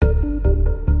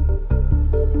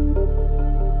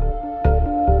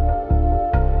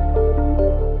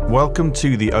Welcome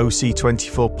to the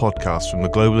OC24 podcast from the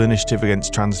Global Initiative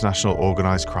Against Transnational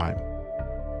Organised Crime.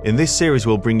 In this series,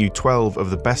 we'll bring you 12 of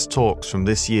the best talks from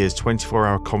this year's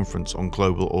 24-hour conference on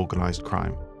global organised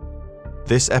crime.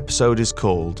 This episode is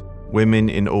called Women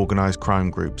in Organised Crime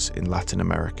Groups in Latin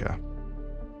America.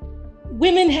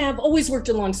 Women have always worked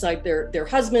alongside their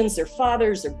husbands, their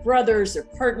fathers, their brothers, their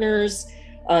partners,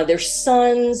 their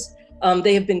sons.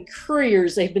 They have been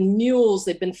couriers, they've been mules,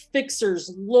 they've been fixers,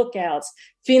 lookouts,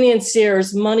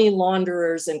 financiers, money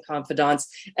launderers, and confidants,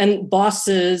 and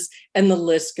bosses, and the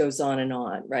list goes on,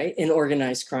 right, in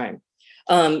organized crime.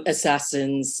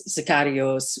 Assassins,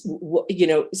 sicarios,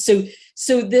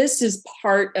 so this is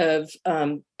part of,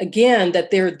 again, that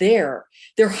they're there.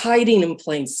 They're hiding in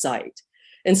plain sight.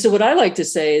 And so what I like to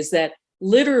say is that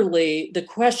literally the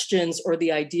questions or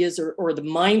the ideas or the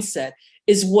mindset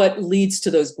is what leads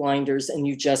to those blinders, and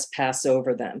you just pass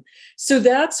over them. So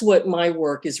that's what my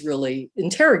work is really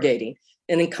interrogating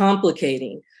and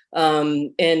complicating,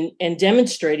 and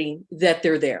demonstrating that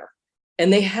they're there,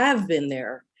 and they have been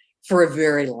there for a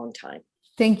very long time.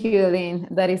 Thank you, Lynn.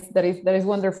 That is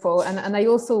wonderful. And I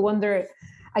also wonder,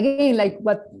 again, like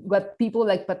what people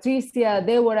like Patricia,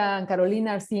 Deborah, and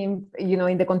Carolina are seeing,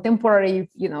 in the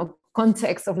contemporary,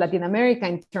 context of Latin America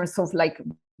in terms of like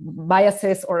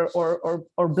biases or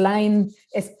blind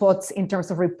spots in terms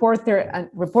of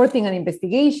reporting and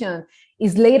investigation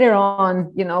is later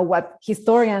on, what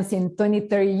historians in 20,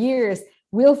 30 years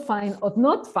will find or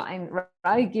not find,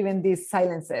 right, given these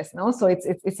silences, no? So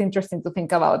it's interesting to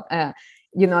think about,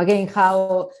 again,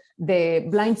 how the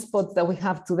blind spots that we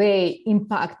have today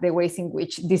impact the ways in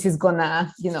which this is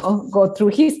gonna, go through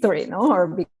history, no, or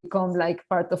become like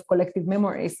part of collective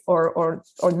memories or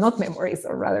not memories,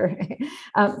 or rather.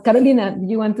 Carolina, do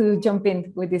you want to jump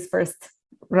in with this first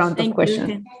round of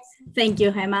questions? Thank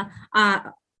you, Gemma.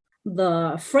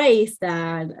 The phrase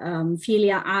that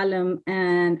Filia Allen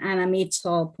and Anna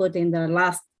Mitchell put in their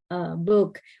last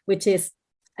book, which is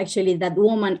actually that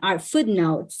women are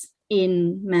footnotes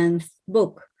in men's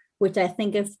book, which I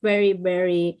think is very,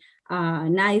 very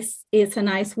nice. It's a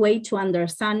nice way to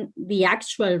understand the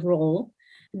actual role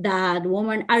that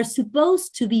women are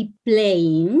supposed to be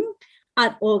playing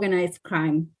at organized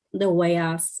crime, the way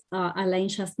as Alain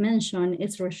just mentioned,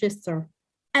 it's registered.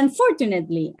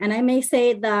 Unfortunately, and I may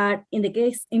say that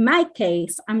in my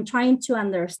case, I'm trying to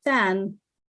understand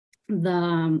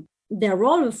the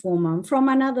role of women from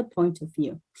another point of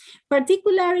view.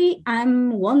 Particularly,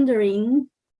 I'm wondering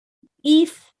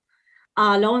if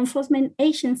law enforcement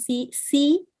agencies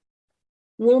see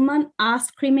women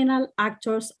as criminal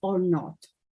actors or not.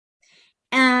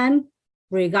 And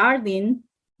regarding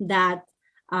that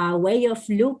way of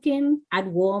looking at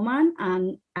women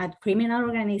and at criminal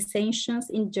organizations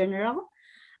in general,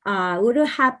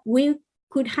 we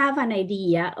could have an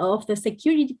idea of the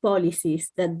security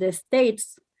policies that the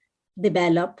states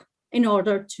develop in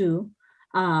order to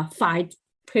fight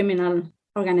criminal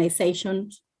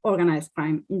organizations, organized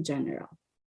crime in general.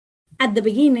 At the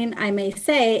beginning, I may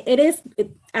say,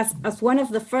 as one of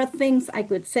the first things I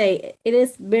could say, it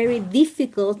is very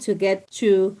difficult to get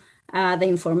to the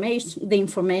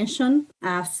information,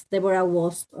 as Deborah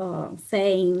was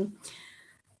saying.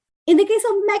 In the case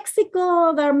of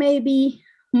Mexico, there may be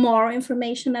more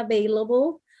information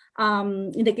available.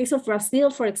 In the case of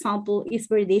Brazil, for example, it's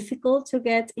very difficult to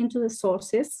get into the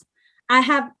sources. I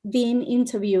have been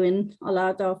interviewing a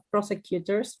lot of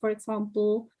prosecutors, for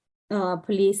example, federal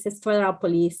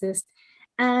police,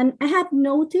 and I have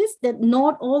noticed that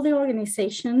not all the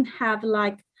organizations have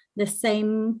like the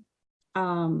same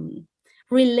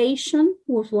relation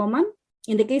with women.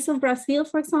 In the case of Brazil,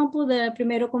 for example, the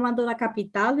Primeiro Comando da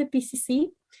Capital, the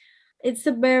PCC, it's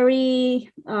a very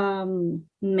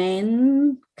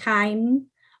men-kind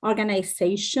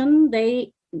organization.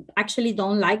 They actually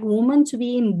don't like women to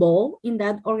be involved in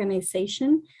that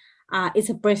organization. It's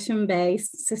a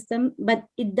prison-based system, but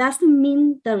it doesn't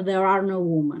mean that there are no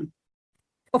women.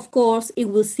 Of course, it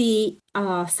will see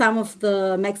some of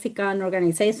the Mexican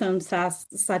organizations,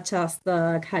 such as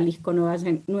the Jalisco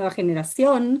Nueva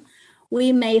Generación.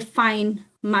 We may find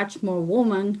much more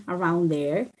women around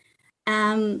there.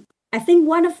 I think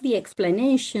one of the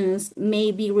explanations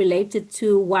may be related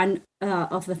to one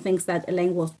of the things that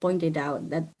Elaine was pointed out,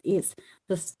 that is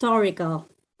the historical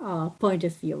point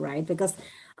of view, right? Because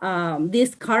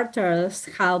these cartels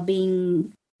have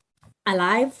been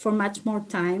alive for much more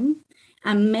time,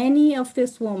 and many of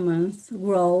these women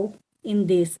grow in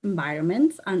these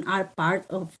environments and are part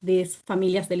of these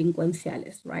familias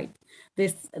delincuenciales, right?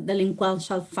 These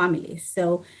delinquential families.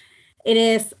 So it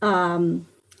is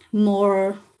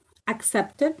more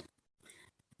accepted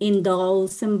in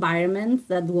those environments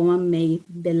that women may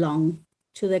belong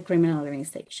to the criminal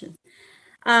organizations.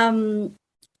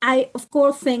 I, of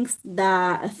course, think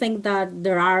that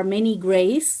there are many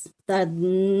grays, that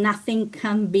nothing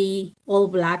can be all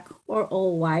black or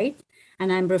all white.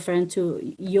 And I'm referring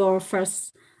to your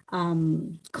first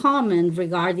comment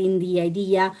regarding the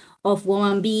idea of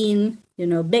women being,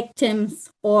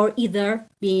 victims or either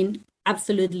being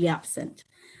absolutely absent.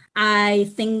 I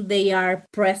think they are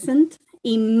present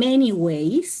in many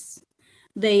ways.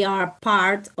 They are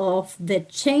part of the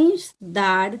change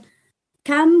that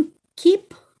can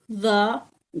keep the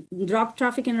drug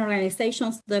trafficking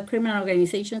organizations, the criminal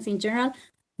organizations in general,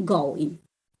 going.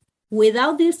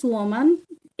 Without this woman,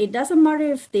 it doesn't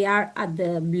matter if they are at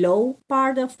the low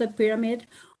part of the pyramid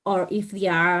or if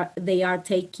they are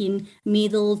taking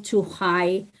middle to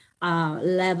high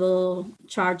level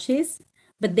charges,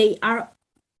 but they are,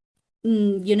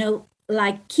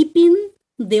 like keeping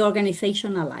the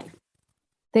organization alive.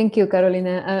 Thank you,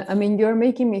 Carolina. You're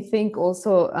making me think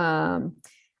also,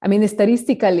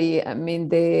 statistically,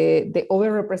 the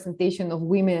overrepresentation of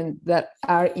women that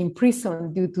are in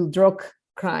prison due to drug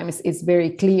crimes is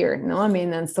very clear, no?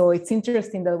 And so it's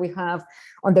interesting that we have,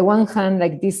 on the one hand,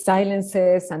 like these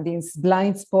silences and these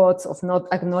blind spots of not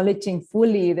acknowledging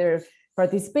fully their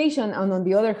participation, and on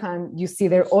the other hand, you see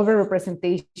their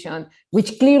overrepresentation,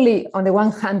 which clearly, on the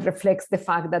one hand, reflects the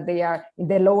fact that they are in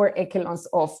the lower echelons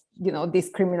of, these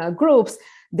criminal groups,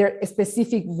 their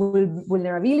specific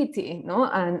vulnerability,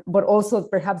 but also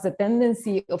perhaps the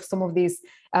tendency of some of these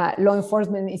law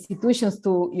enforcement institutions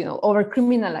to,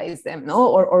 over-criminalize them,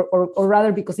 or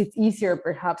rather because it's easier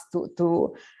perhaps to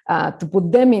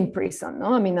put them in prison,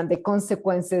 and the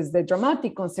consequences, the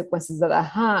dramatic consequences that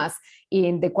has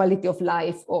in the quality of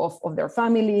life of their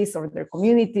families or their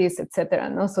communities,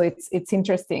 etc. So it's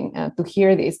interesting to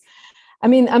hear this.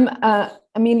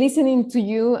 I'm listening to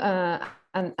you.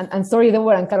 And sorry,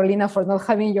 Deborah and Carolina, for not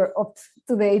having your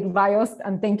up-to-date bios,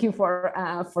 and thank you for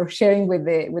sharing with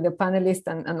the panelists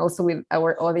and also with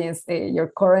our audience your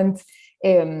current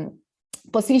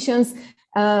positions.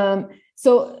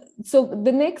 So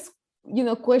the next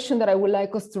question that I would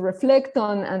like us to reflect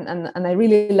on, and I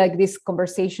really like this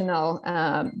conversational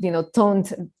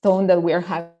tone that we are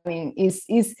having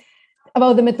is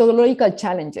about the methodological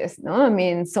challenges.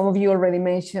 Some of you already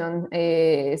mentioned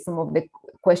some of the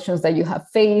questions that you have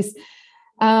faced.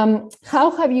 How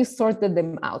have you sorted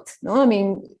them out?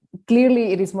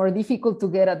 Clearly it is more difficult to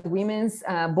get at women's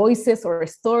voices or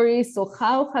stories. So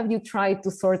how have you tried to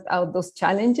sort out those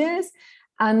challenges?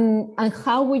 And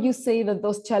how would you say that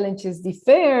those challenges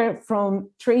differ from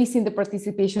tracing the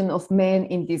participation of men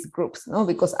in these groups?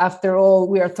 Because after all,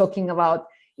 we are talking about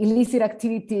illicit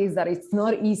activities that it's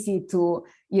not easy to,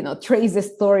 trace the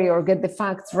story or get the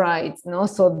facts right.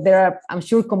 So there are, I'm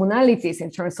sure, commonalities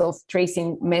in terms of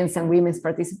tracing men's and women's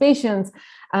participations.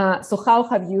 So how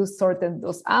have you sorted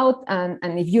those out?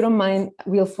 And if you don't mind,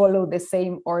 we'll follow the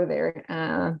same order.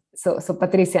 So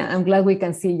Patricia, I'm glad we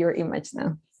can see your image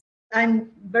now.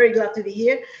 I'm very glad to be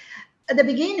here. At the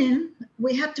beginning,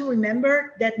 we have to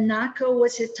remember that narco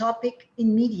was a topic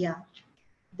in media,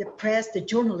 the press, the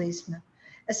journalism.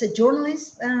 As a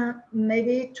journalist,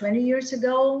 maybe 20 years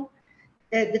ago,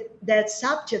 that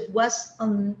subject was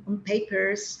on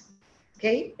papers,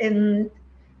 okay? And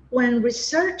when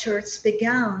researchers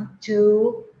began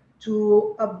to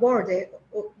abord it,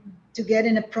 to get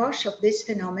an approach of this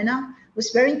phenomena, was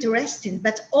very interesting,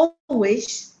 but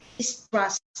always is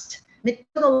trust.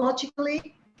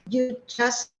 Methodologically, you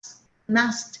just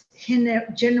must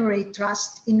generate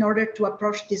trust in order to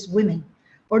approach these women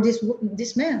or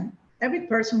these men. Every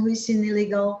person who is in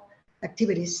illegal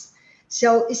activities.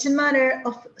 So it's a matter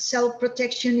of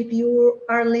self-protection if you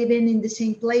are living in the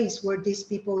same place where these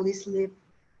people is living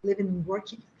and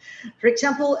working. For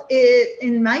example,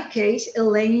 in my case,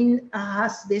 Elaine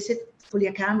has visited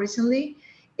Culiacan recently,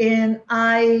 and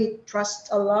I trust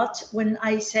a lot when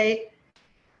I say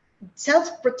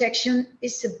self-protection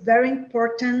is a very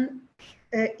important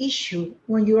issue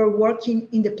when you are working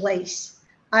in the place.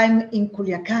 I'm in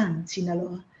Culiacan,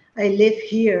 Sinaloa. I live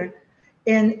here,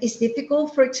 and it's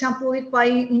difficult, for example, if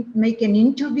I make an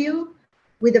interview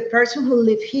with a person who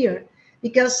lives here,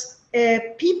 because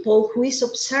people who is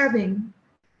observing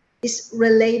is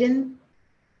relating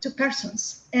to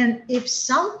persons. And if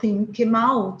something came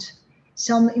out,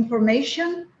 some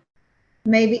information,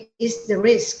 maybe it's the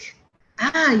risk.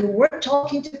 You were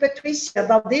talking to Patricia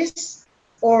about this,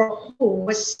 or who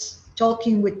was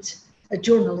talking with a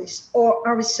journalist or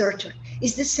a researcher.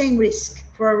 It's the same risk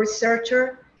for a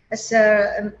researcher as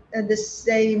the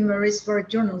same risk for a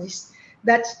journalist.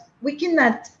 But we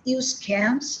cannot use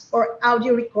cams or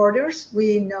audio recorders.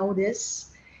 We know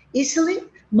this easily.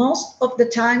 Most of the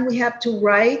time we have to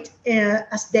write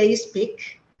as they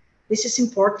speak. This is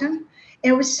important.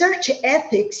 And research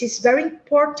ethics is very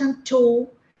important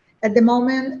tool at the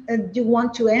moment you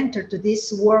want to enter to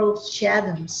this world of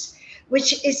shadows,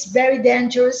 which is very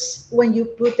dangerous when you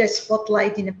put a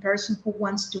spotlight in a person who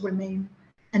wants to remain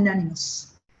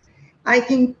anonymous. I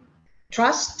think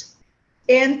trust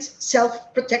and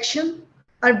self-protection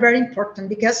are very important,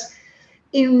 because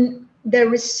in the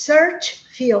research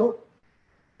field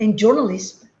in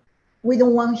journalism, we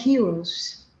don't want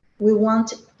heroes. We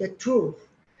want the truth.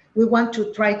 We want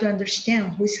to try to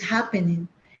understand what's happening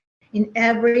in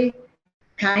every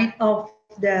kind of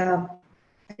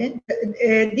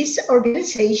these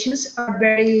organizations are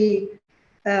very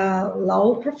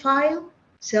low profile.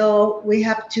 So we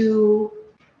have to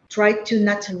try to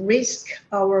not risk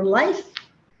our life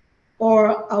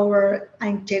or our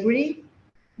integrity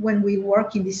when we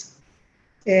work in these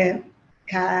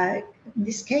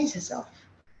cases of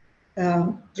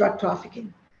drug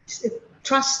trafficking.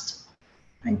 Trust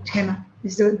and Gemma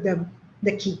is the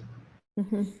key.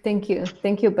 Mm-hmm.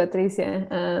 Thank you,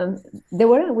 Patricia.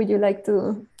 Deborah, would you like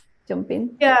to jump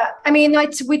in? Yeah, I mean,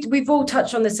 we've all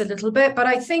touched on this a little bit, but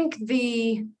I think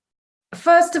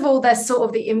first of all, there's sort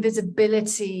of the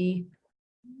invisibility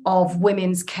of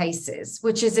women's cases,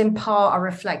 which is in part a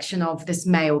reflection of this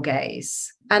male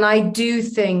gaze. And I do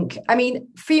think, I mean,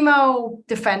 female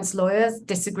defense lawyers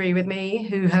disagree with me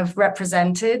who have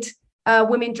represented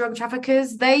women drug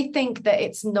traffickers. They think that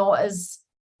it's not as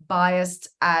biased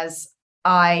as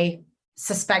I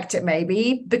suspect it may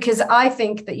be, because I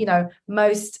think that, you know,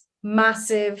 most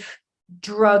massive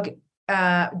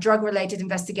drug-related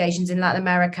investigations in Latin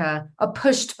America are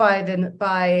pushed by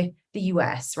the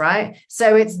US, right?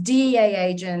 So it's DEA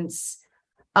agents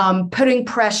putting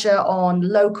pressure on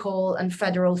local and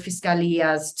federal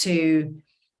fiscalias to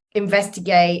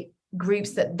investigate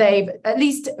groups that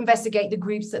investigate the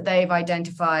groups that they've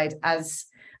identified as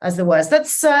the worst.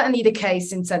 That's certainly the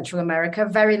case in Central America.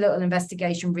 Very little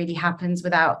investigation really happens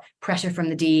without pressure from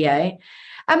the DEA.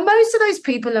 And most of those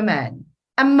people are men.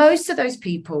 And most of those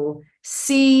people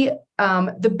see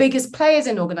the biggest players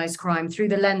in organized crime through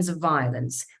the lens of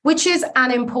violence, which is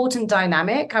an important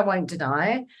dynamic, I won't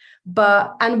deny.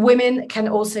 And women can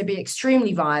also be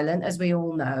extremely violent, as we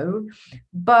all know.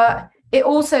 But it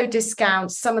also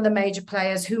discounts some of the major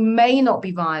players who may not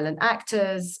be violent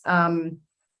actors.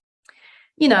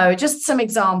 You know, just some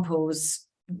examples.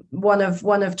 One of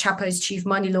Chapo's chief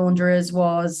money launderers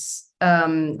was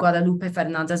Guadalupe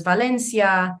Fernandez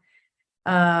Valencia.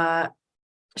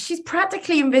 She's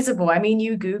practically invisible. I mean,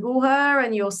 you Google her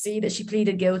and you'll see that she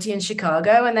pleaded guilty in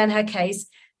Chicago, and then her case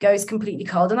goes completely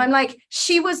cold. And I'm like,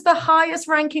 she was the highest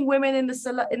ranking woman in the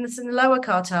Sinaloa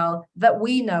cartel that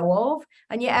we know of.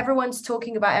 And yet everyone's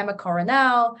talking about Emma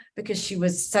Coronel because she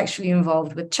was sexually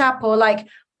involved with Chapo. Like,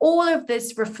 all of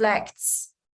this reflects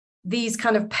these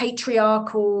kind of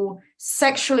patriarchal,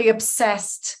 sexually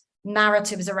obsessed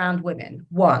narratives around women,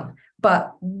 one.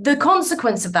 But the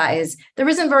consequence of that is there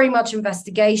isn't very much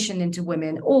investigation into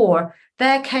women, or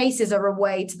their cases are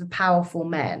away to the powerful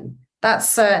men. That's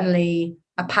certainly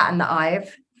a pattern that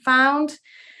I've found.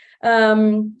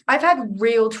 I've had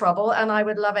real trouble, and I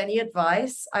would love any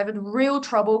advice. I've had real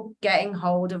trouble getting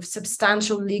hold of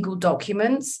substantial legal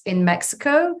documents in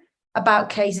Mexico about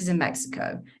cases in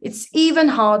Mexico. It's even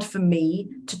hard for me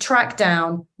to track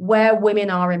down where women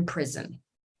are in prison.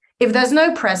 If there's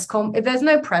no press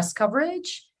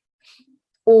coverage,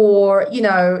 or, you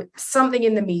know, something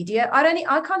in the media, I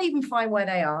can't even find where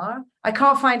they are. I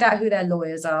can't find out who their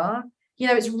lawyers are. You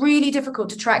know, it's really difficult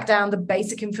to track down the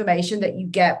basic information that you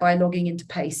get by logging into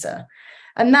PACER.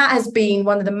 And that has been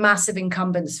one of the massive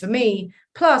incumbents for me.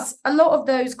 Plus, a lot of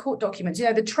those court documents, you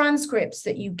know, the transcripts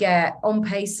that you get on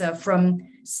PACER from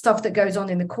stuff that goes on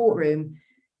in the courtroom,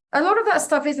 a lot of that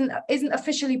stuff isn't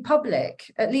officially public,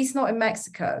 at least not in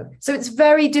Mexico. So it's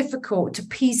very difficult to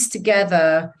piece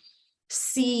together,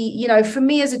 you know, for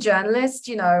me as a journalist,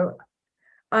 you know,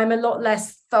 I'm a lot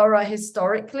less thorough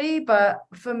historically, but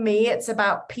for me, it's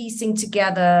about piecing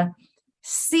together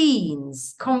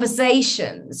scenes,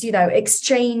 conversations, you know,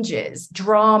 exchanges,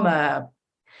 drama.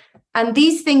 And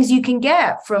these things you can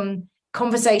get from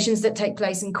conversations that take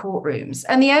place in courtrooms.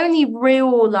 And the only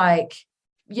real, like,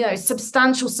 you know,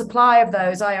 substantial supply of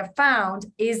those I have found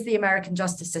is the American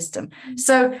justice system.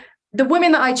 So the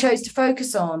women that I chose to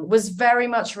focus on was very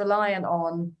much reliant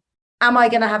on, am I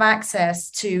going to have access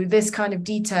to this kind of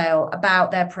detail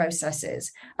about their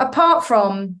processes? Apart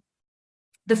from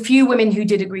the few women who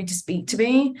did agree to speak to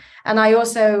me. And I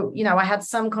also, I had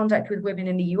some contact with women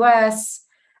in the US,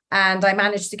 and I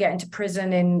managed to get into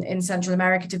prison in Central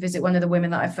America to visit one of the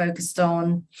women that I focused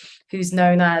on, who's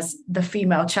known as the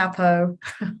female Chapo.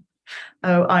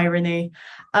 Oh, irony.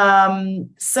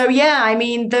 So yeah, I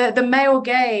mean, the male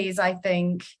gaze, I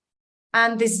think,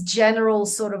 and this general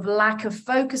sort of lack of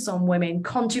focus on women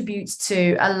contributes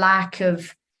to a lack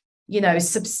of,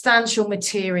 substantial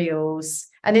materials.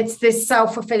 And it's this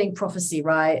self-fulfilling prophecy,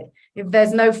 right? If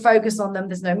there's no focus on them,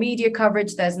 there's no media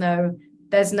coverage, there's no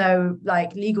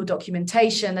like legal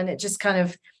documentation, and it just kind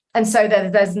of, and so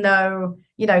there's no,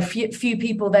 few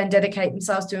people then dedicate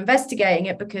themselves to investigating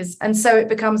it and so it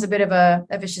becomes a bit of a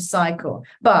vicious cycle.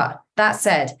 But that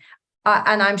said,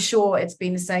 and I'm sure it's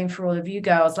been the same for all of you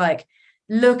girls, like,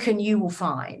 look and you will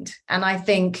find. And I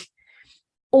think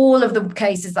all of the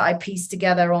cases that I pieced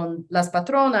together on Las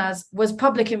Patronas was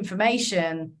public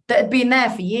information that had been there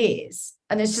for years,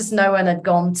 and it's just no one had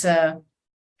gone to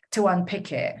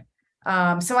unpick it.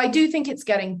 So I do think it's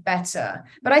getting better,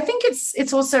 but I think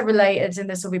it's also related, and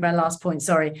this will be my last point,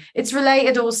 sorry. It's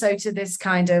related also to this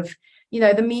kind of,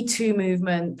 the Me Too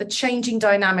movement, the changing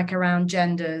dynamic around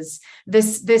genders,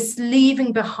 this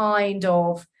leaving behind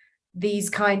of these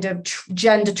kind of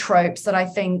gender tropes that I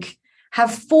think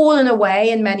have fallen away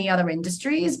in many other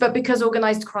industries, but because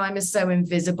organized crime is so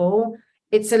invisible,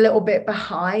 it's a little bit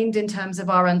behind in terms of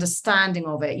our understanding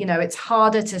of it. It's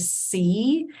harder to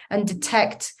see and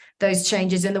detect those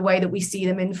changes in the way that we see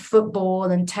them in football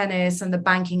and tennis and the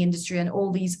banking industry and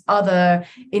all these other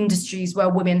industries where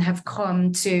women have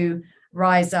come to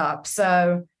rise up.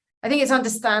 So I think it's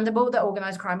understandable that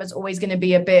organized crime is always going to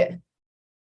be a bit,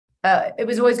 it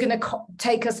was always going to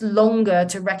take us longer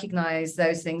to recognize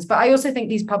those things. But I also think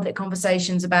these public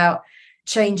conversations about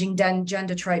changing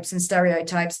gender tropes and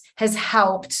stereotypes has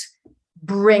helped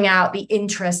bring out the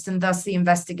interest and thus the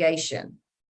investigation.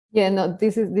 Yeah, no,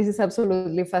 this is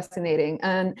absolutely fascinating.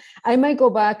 And I might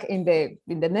go back in the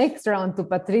next round to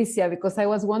Patricia, because I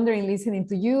was wondering, listening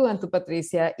to you and to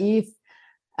Patricia, if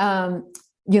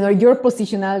your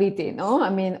positionality,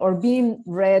 or being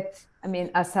read,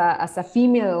 as a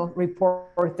female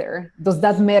reporter, does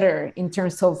that matter in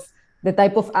terms of the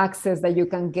type of access that you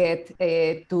can get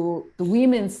to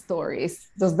women's stories?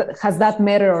 Has that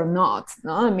matter or not?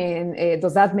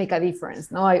 Does that make a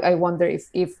difference? I wonder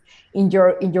if in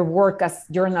your work as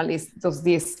journalist, does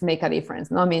this make a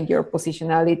difference? Your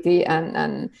positionality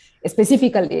and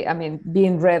specifically,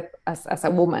 being read as a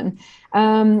woman.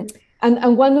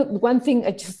 And one thing,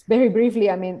 just very briefly,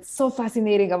 so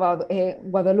fascinating about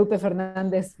Guadalupe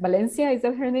Fernandez Valencia, is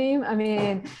that her name?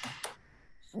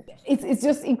 It's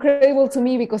just incredible to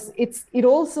me, because it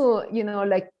also,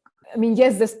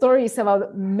 yes, the story is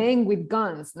about men with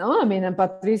guns, and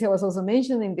Patricia was also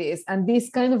mentioning this, and this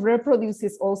kind of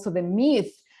reproduces also the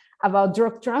myth about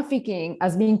drug trafficking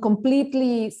as being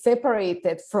completely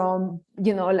separated from,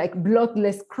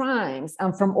 bloodless crimes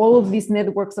and from all of these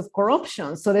networks of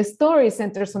corruption. So the story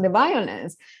centers on the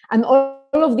violence, and all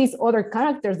of these other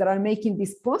characters that are making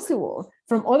this possible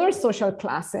from other social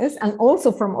classes and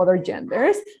also from other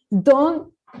genders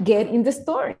don't get in the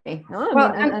story. I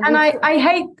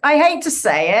hate to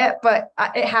say it, but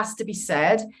it has to be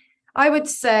said. I would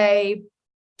say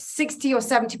 60 or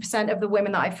 70% of the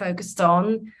women that I focused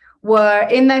on were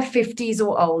in their 50s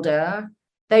or older.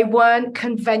 They weren't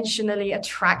conventionally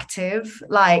attractive,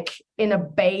 like in a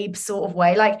babe sort of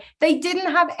way. Like, they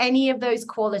didn't have any of those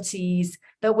qualities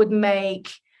that would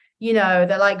make,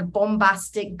 the like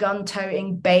bombastic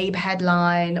gun-toting babe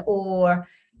headline, or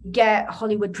get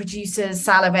Hollywood producers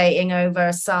salivating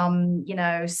over some,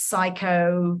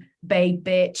 psycho babe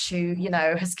bitch who,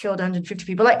 has killed 150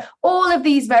 people. Like, all of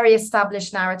these very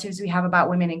established narratives we have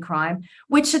about women in crime,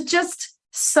 which are just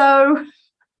so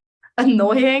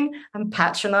annoying and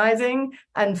patronizing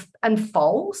and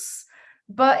false.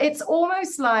 But it's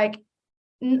almost like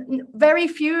very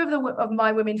few of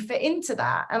my women fit into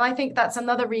that, and I think that's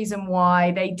another reason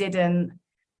why they didn't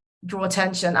draw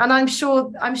attention. And I'm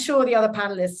sure the other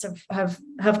panelists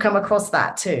have come across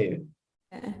that too.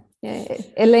 Yeah.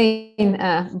 Elaine,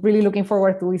 really looking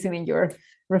forward to listening your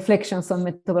reflections on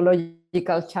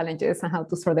methodological challenges and how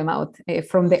to sort them out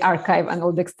from the archive and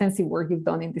all the extensive work you've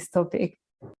done in this topic.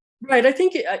 Right. I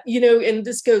think, and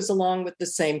this goes along with the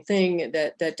same thing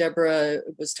that Deborah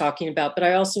was talking about, but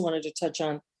I also wanted to touch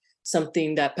on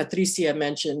something that Patricia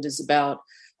mentioned, is about,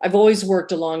 I've always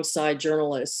worked alongside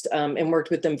journalists and worked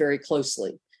with them very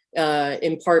closely,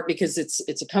 in part because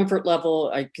it's a comfort level.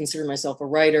 I consider myself a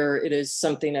writer. It is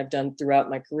something I've done throughout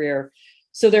my career.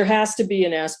 So there has to be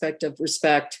an aspect of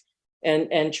respect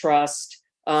and trust.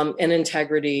 and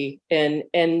integrity,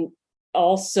 and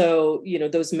also, you know,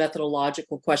 those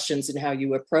methodological questions and how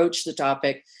you approach the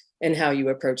topic and how you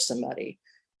approach somebody.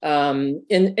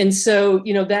 And so,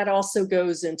 you know, that also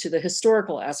goes into the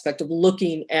historical aspect of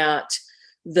looking at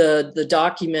the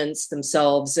documents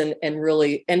themselves and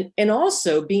really, and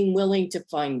also being willing to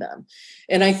find them.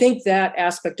 And I think that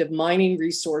aspect of mining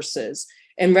resources,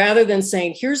 and rather than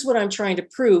saying, here's what I'm trying to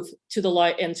prove to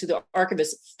the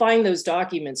archivist, find those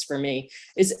documents for me,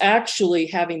 is actually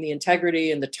having the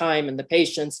integrity and the time and the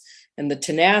patience and the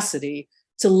tenacity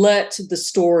to let the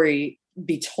story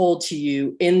be told to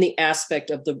you in the aspect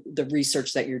of the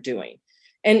research that you're doing,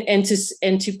 and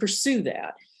to pursue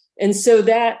that. And so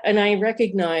that, and I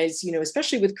recognize, you know,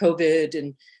 especially with COVID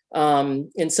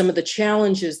and some of the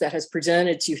challenges that has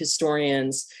presented to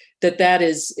historians, that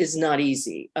is not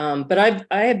easy. But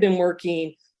I have been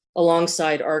working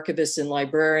alongside archivists and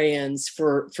librarians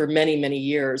for many, many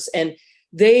years, and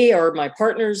they are my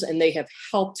partners and they have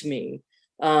helped me.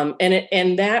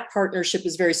 And that partnership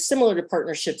is very similar to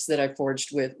partnerships that I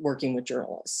forged with working with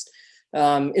journalists,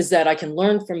 is that I can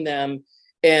learn from them,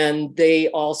 and they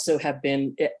also have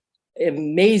been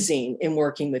amazing in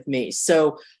working with me.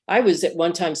 So I was at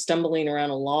one time stumbling around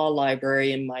a law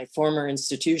library in my former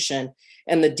institution,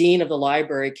 and the dean of the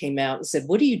library came out and said,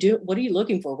 what do you do? What are you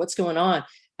looking for? What's going on?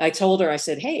 I told her, I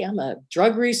said, hey, I'm a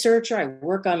drug researcher. I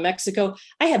work on Mexico.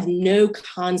 I have no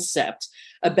concept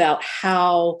about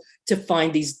how to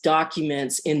find these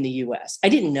documents in the US. I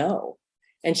didn't know.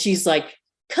 And she's like,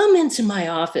 come into my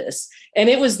office. And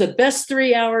it was the best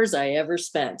 3 hours I ever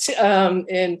spent.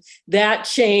 And that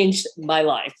changed my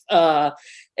life.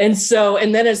 And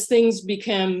then as things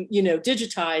became, you know,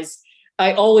 digitized,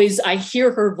 I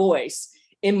hear her voice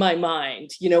in my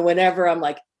mind, you know, whenever I'm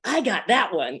like, I got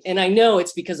that one. And I know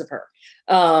it's because of her.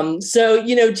 So,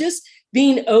 you know, just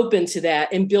being open to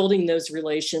that and building those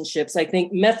relationships, I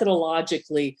think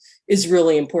methodologically is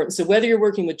really important. So whether you're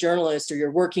working with journalists or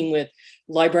you're working with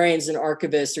librarians and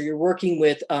archivists, or you're working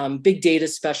with big data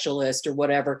specialists or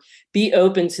whatever, be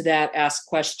open to that, ask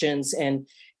questions, and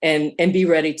be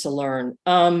ready to learn.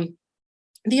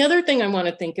 The other thing I want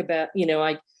to think about, you know,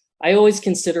 I always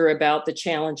consider about the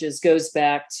challenges goes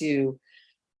back to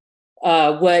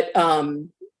what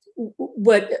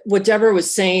Deborah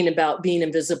was saying about being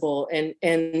invisible,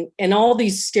 and all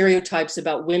these stereotypes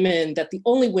about women, that the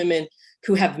only women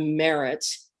who have merit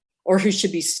or who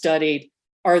should be studied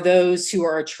are those who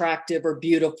are attractive or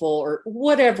beautiful or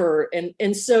whatever.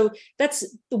 And so that's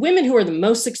the women who are the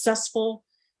most successful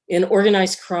in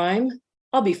organized crime.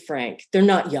 I'll be frank, they're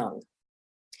not young.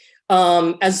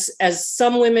 As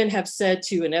some women have said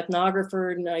to an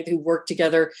ethnographer and I who work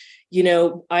together, you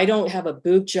know, I don't have a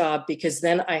boob job because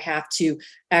then I have to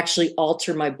actually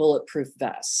alter my bulletproof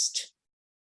vest.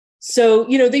 So,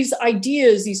 you know, these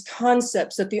ideas, these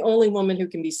concepts that the only woman who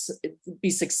can be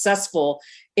successful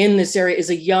in this area is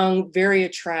a young, very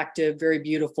attractive, very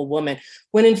beautiful woman,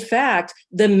 when in fact,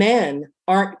 the men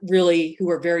aren't really, who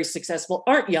are very successful,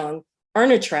 aren't young,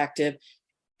 aren't attractive.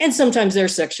 And sometimes their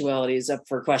sexuality is up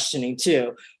for questioning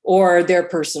too, or their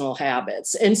personal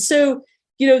habits. And so,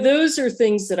 you know, those are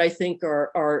things that I think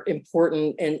are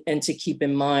important and to keep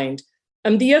in mind.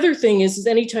 The other thing is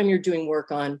anytime you're doing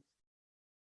work on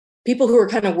people who are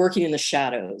kind of working in the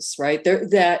shadows, right?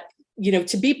 That, you know,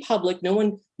 to be public, no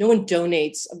one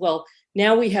donates. Well,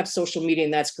 now we have social media,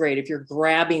 and that's great. If you're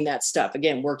grabbing that stuff,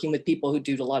 again, working with people who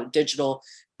do a lot of digital,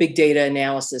 big data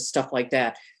analysis, stuff like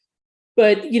that.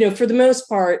 But, you know, for the most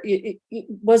part, it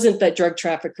wasn't that drug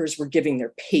traffickers were giving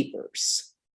their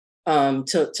papers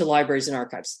to libraries and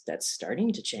archives. That's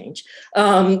starting to change.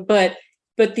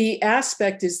 But the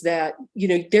aspect is that, you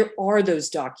know, there are those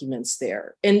documents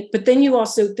there. But then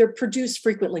they're produced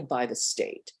frequently by the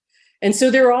state. And so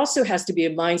there also has to be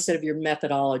a mindset of your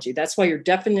methodology. That's why your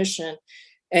definition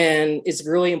is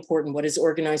really important. What is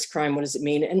organized crime? What does it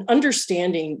mean? And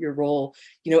understanding your role,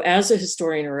 you know, as a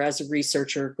historian or as a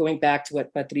researcher, going back to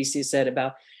what Patricia said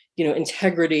about, you know,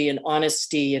 integrity and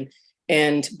honesty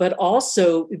but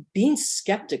also being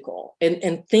skeptical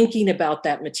and thinking about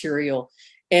that material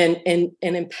and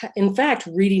in fact,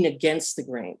 reading against the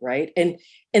grain, right? And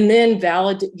then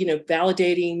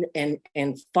validating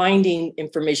and finding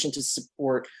information to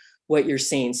support what you're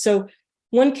seeing. So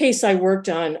one case I worked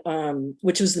on,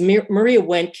 which was the Maria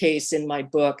Wendt case in my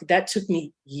book, that took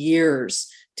me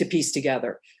years to piece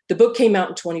together. The book came out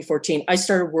in 2014.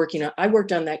 I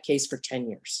worked on that case for 10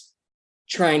 years,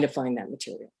 trying to find that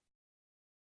material.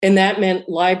 And that meant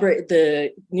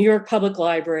the New York Public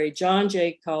Library, John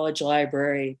Jay College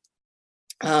Library,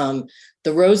 the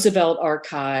Roosevelt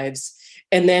Archives,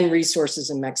 and then resources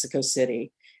in Mexico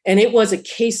City. And it was a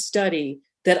case study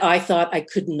that I thought I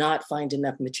could not find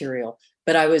enough material,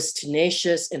 but I was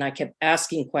tenacious and I kept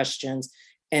asking questions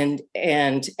and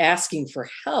asking for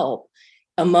help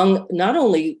among not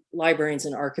only librarians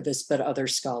and archivists, but other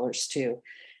scholars too.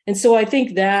 And so I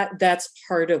think that that's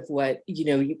part of what,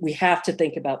 we have to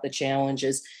think about the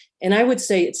challenges. And I would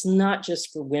say it's not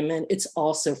just for women, it's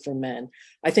also for men.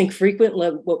 I think frequently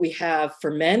what we have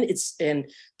for men, it's in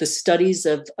the studies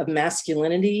of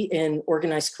masculinity and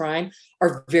organized crime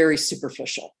are very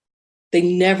superficial. They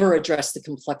never address the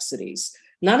complexities,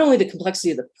 not only the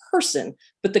complexity of the person,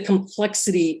 but the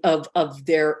complexity of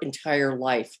their entire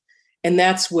life. And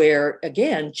that's where,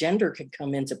 again, gender can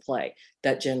come into play,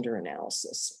 that gender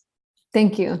analysis.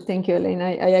 Thank you, Elaine.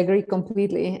 I agree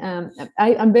completely.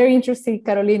 I'm very interested,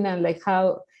 Carolina, like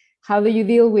how do you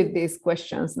deal with these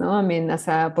questions? No, I mean, as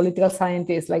a political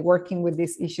scientist, like working with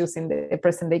these issues in the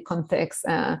present day context.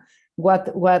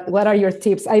 What are your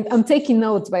tips? I'm taking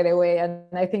notes, by the way, and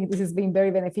I think this has been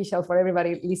very beneficial for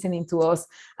everybody listening to us.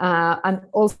 And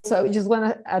also, I just want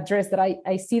to address that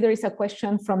I see there is a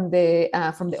question from the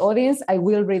audience. I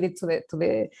will read it to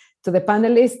the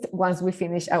panelists once we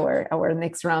finish our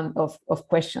next round of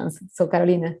questions. So,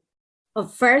 Carolina.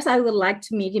 First, I would like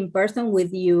to meet in person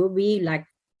with you. We like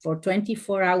for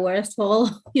 24 hours,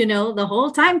 the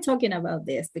whole time talking about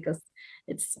this, because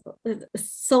it's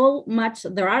so much,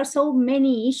 there are so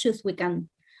many issues we can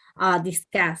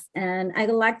discuss. And I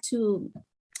would like to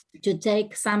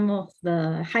take some of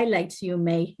the highlights you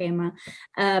made, Gemma,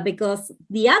 because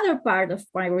the other part of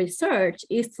my research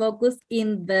is focused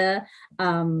in the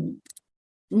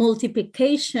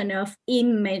multiplication of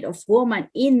woman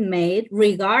inmate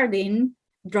regarding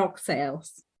drug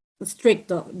sales,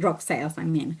 strict drug sales, I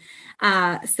mean.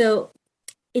 So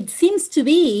it seems to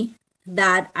be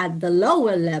that at the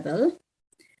lower level,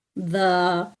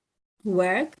 the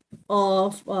work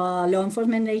of law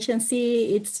enforcement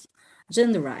agency, it's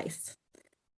genderized.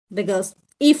 Because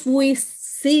if we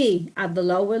see at the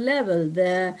lower level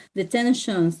the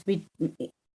tensions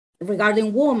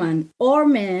regarding women or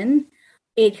men,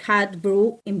 it had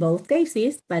grew in both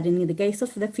cases, but in the case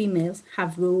of the females,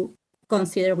 have grew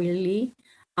considerably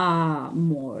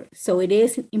more. So it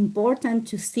is important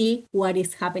to see what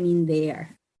is happening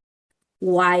there.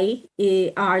 Why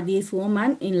are these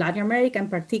women in Latin America in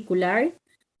particular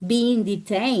being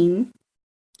detained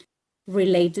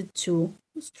related to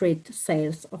street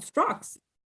sales of drugs?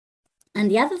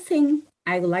 And the other thing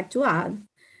I would like to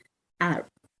add,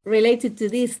 related to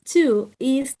this too,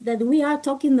 is that we are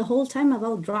talking the whole time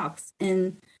about drugs.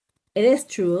 And it is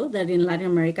true that in Latin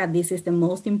America, this is the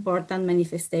most important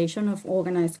manifestation of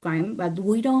organized crime, but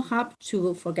we don't have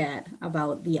to forget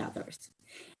about the others.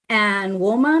 And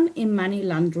women in money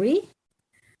laundering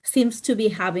seems to be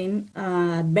having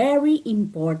a very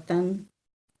important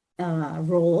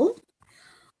role.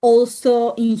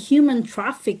 Also in human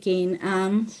trafficking,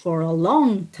 for a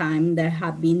long time, there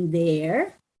have been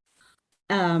there,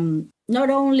 not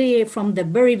only from the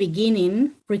very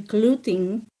beginning,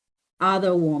 recruiting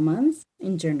other women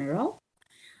in general,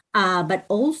 but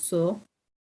also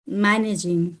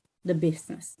managing the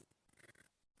business.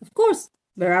 Of course,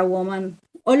 there are women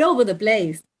all over the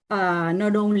place,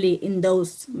 not only in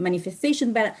those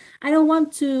manifestations, but I don't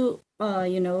want to,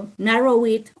 narrow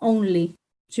it only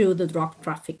to the drug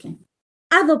trafficking.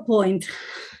 Other point,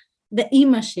 the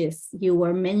images you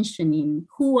were mentioning,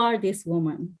 who are these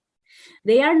women?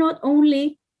 They are not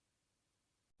only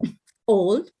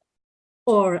old,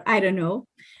 or I don't know,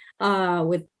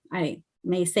 with, I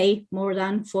may say, more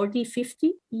than 40,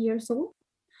 50 years old.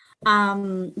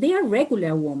 They are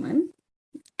regular women,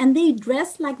 and they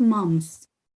dress like moms,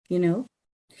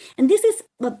 And this is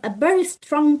a very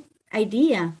strong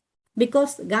idea,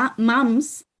 because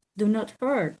moms do not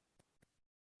hurt.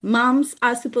 Moms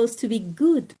are supposed to be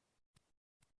good.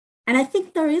 And I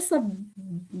think there is a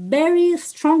very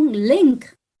strong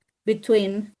link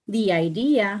between the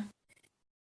idea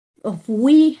of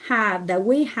we have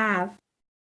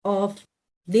of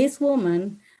this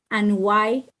woman and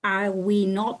why are we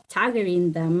not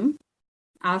targeting them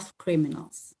as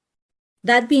criminals.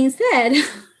 That being said,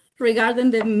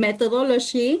 regarding the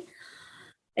methodology,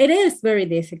 it is very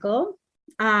difficult.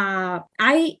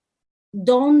 I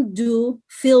don't do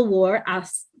field work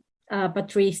as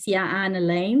Patricia and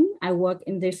Elaine. I work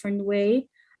in different way.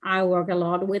 I work a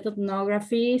lot with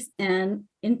ethnographies and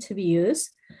interviews.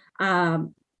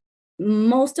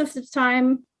 Most of the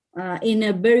time in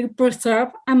a very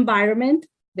preserved environment,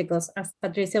 because as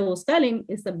Patricia was telling,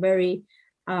 it's a very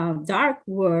dark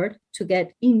world to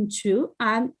get into.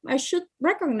 And I should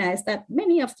recognize that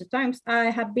many of the times I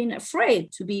have been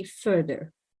afraid to be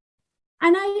further.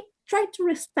 And I try to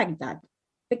respect that,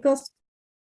 because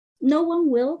no one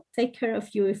will take care of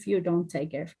you if you don't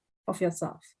take care of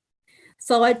yourself.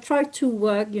 So I try to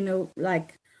work,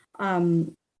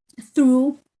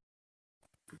 through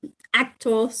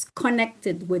actors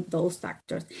connected with those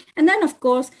actors. And then, of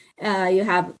course, you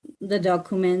have the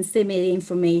documents, the media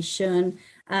information,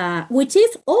 which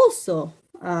is also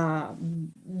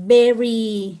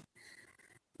very,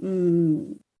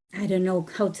 I don't know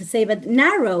how to say, but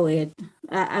narrow it.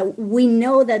 We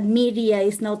know that media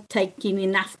is not taking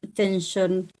enough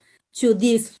attention to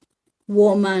this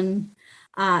woman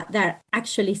that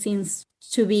actually seems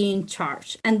to be in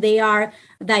charge, and they are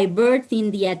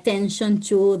diverting the attention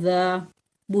to the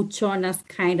buchonas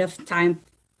kind of time.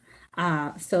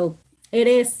 So it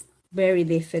is very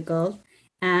difficult,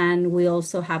 and we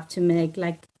also have to make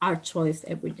our choice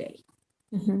every day.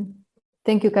 Mm-hmm.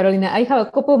 Thank you, Carolina. I have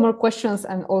a couple more questions,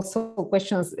 and also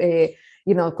questions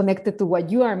connected to what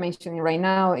you are mentioning right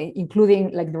now,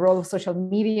 including the role of social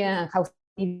media and how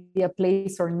media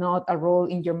plays or not a role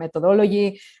in your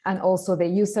methodology, and also the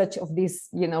usage of these,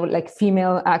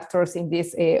 female actors in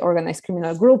these organized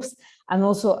criminal groups, and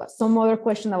also some other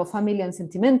question about family and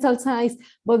sentimental ties.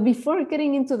 But before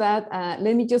getting into that,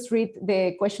 let me just read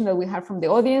the question that we have from the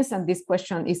audience, and this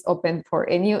question is open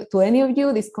to any of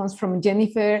you. This comes from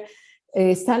Jennifer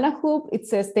Salahoub. It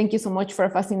says, thank you so much for a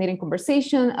fascinating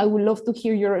conversation. I would love to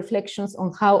hear your reflections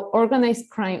on how organized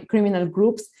criminal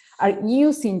groups are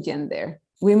using gender,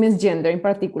 women's gender in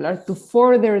particular, to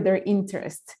further their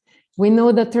interest. We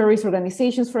know that terrorist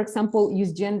organizations, for example,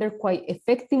 use gender quite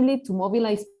effectively to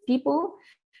mobilize people.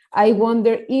 I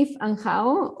wonder if and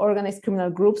how organized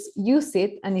criminal groups use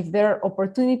it, and if there are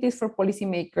opportunities for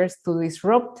policymakers to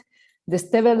disrupt,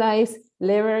 destabilize,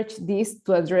 leverage this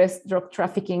to address drug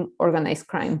trafficking, organized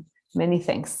crime. Many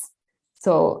thanks.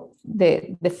 So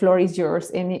the floor is yours.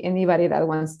 Anybody that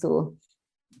wants to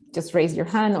just raise your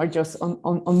hand or just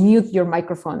unmute your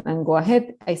microphone and go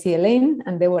ahead. I see Elaine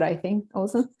and Deborah, I think,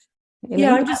 also. Elaine?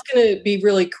 Yeah, I'm just going to be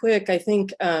really quick. I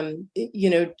think,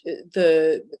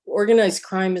 the organized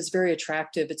crime is very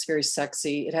attractive. It's very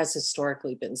sexy. It has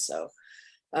historically been so.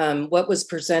 What was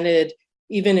presented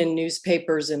even in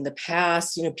newspapers in the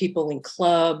past, people in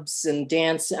clubs and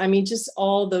dance, just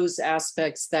all those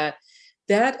aspects that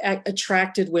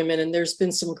attracted women. And there's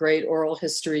been some great oral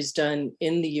histories done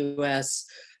in the US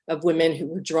of women who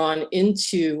were drawn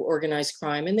into organized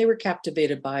crime, and they were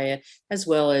captivated by it, as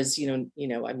well as, I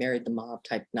Married the Mob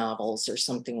type novels or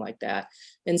something like that.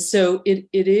 And so it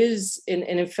is, and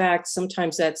in fact,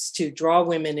 sometimes that's to draw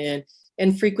women in,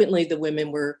 and frequently the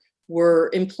women were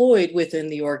employed within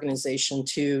the organization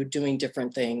too, doing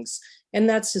different things. And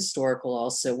that's historical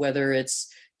also, whether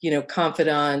it's,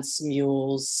 confidants,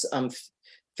 mules,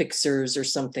 fixers or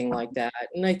something like that.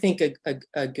 And I think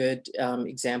a good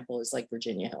example is like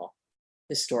Virginia Hill,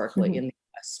 historically in the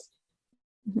US.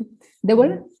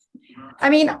 Deborah? I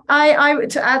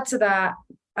to add to that,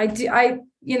 I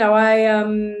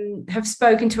have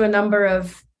spoken to a number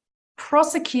of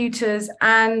prosecutors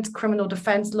and criminal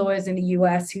defense lawyers in the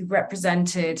US who've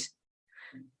represented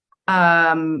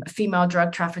female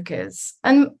drug traffickers.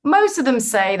 And most of them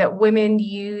say that women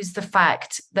use the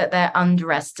fact that they're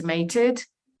underestimated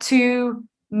to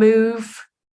move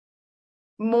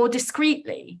more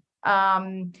discreetly.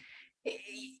 I'm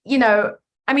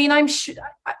sure,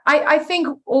 I think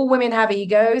all women have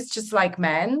egos, just like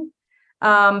men.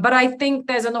 But I think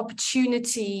there's an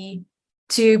opportunity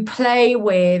to play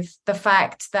with the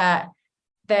fact that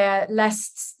they're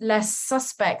less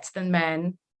suspect than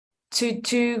men to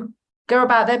go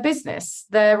about their business,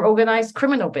 their organized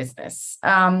criminal business.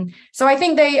 So I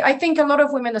think a lot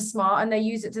of women are smart and they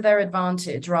use it to their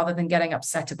advantage rather than getting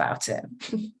upset about it.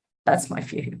 That's my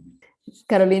view.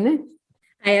 Carolina?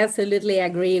 I absolutely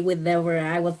agree with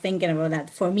Deborah. I was thinking about that.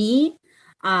 For me,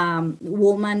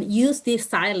 women use this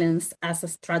silence as a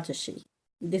strategy.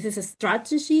 This is a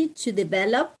strategy to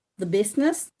develop the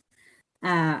business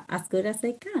as good as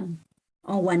they can,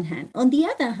 on one hand. On the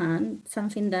other hand,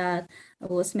 something that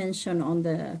was mentioned on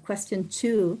the question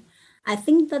 2, I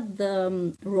think that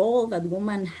the role that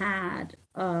women had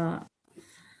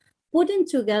putting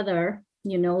together,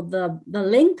 the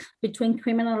link between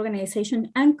criminal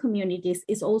organization and communities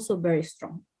is also very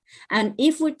strong. And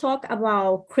if we talk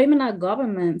about criminal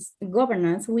governance,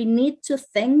 we need to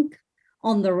think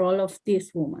on the role of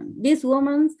this woman. These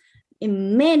women,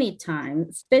 in many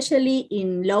times, especially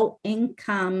in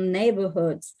low-income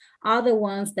neighborhoods, are the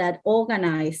ones that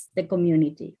organize the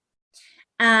community.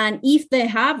 And if they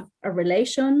have a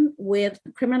relation with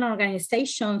criminal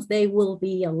organizations, they will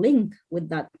be a link with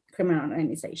that criminal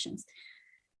organizations.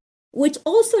 Which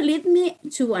also leads me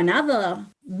to another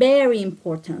very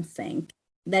important thing,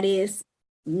 that is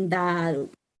that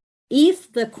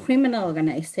if the criminal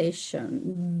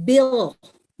organization build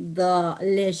the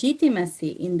legitimacy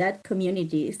in that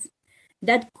communities,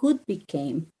 that could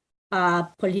become a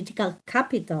political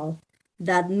capital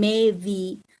that may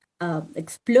be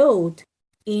explode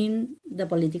in the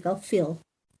political field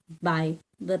by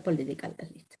the political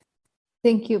elite.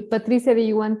 Thank you. Patricia, do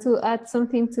you want to add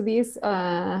something to this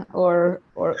or?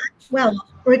 Well,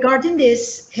 regarding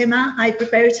this, Gemma, I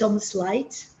prepared some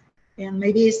slides, and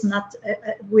maybe it's not,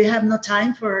 we have no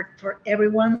time for every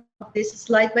one of this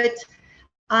slide, but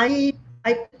I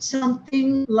put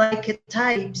something like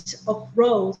types of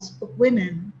roles of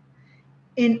women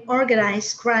in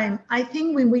organized crime. I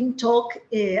think when we talk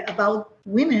about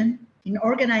women in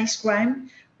organized crime,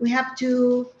 we have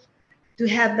to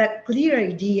have a clear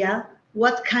idea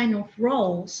what kind of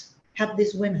roles have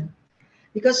these women.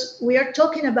 Because we are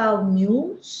talking about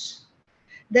news,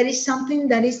 that is something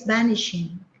that is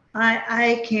vanishing.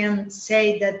 I can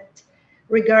say that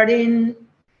regarding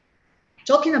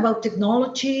talking about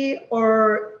technology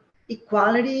or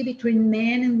equality between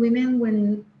men and women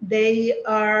when they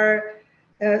are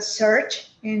searched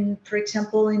in, for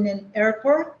example, in an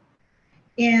airport,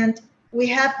 and we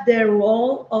have the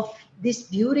role of these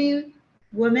beauty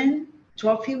women,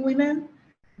 trophy women,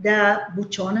 the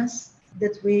buchonas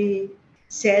that we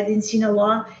said in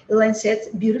Sinaloa. Elaine said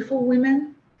beautiful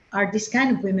women are this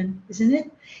kind of women, isn't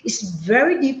it? It's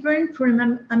very different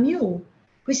from a mule,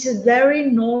 who is a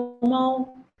very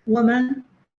normal woman.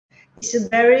 It's a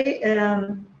very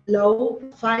low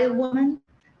profile woman.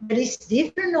 But it's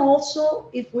different also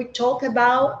if we talk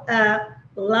about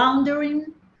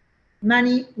laundering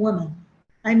money woman.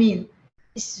 I mean,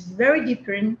 it's very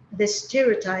different, the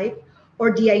stereotype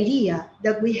or the idea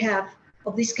that we have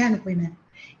of this kind of women.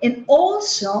 And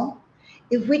also,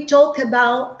 if we talk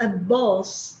about a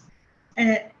boss,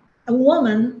 a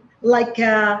woman like,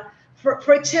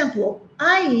 for example,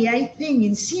 I think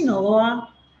in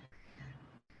Sinaloa,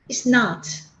 it's not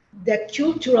the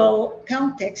cultural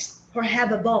context for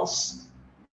have a boss,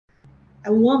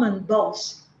 a woman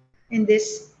boss in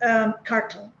this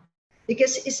cartel,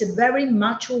 because it's a very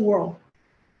macho world.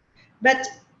 But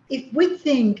if we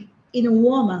think in a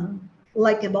woman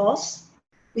like a boss,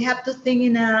 we have to think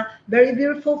in a very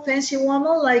beautiful, fancy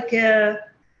woman like this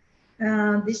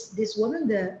woman,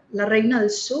 the La Reina del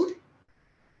Sur,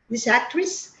 this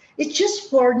actress. It's just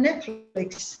for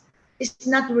Netflix. It's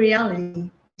not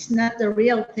reality. It's not the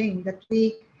real thing that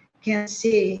we can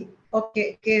see.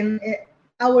 Okay,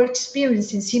 our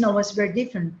experience in Sinaloa was very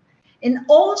different. And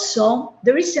also,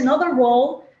 there is another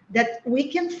role that we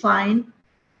can find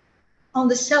on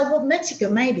the south of Mexico,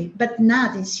 maybe, but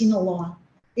not in Sinaloa,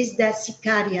 is that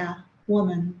sicaria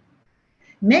woman.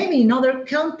 Maybe in other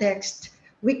context,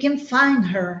 we can find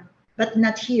her, but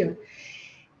not here.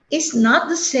 It's not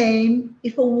the same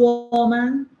if a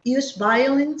woman uses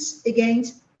violence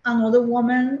against another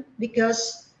woman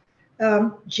because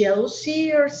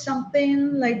jealousy or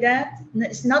something like that.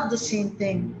 It's not the same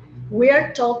thing. We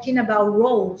are talking about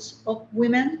roles of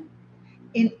women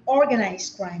in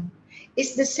organized crime.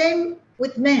 It's the same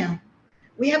with men.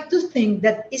 We have to think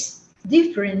that it's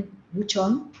different.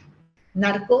 Buchón,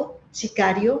 narco,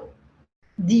 sicario,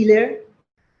 dealer,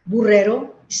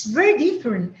 burrero. It's very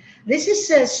different. This is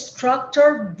a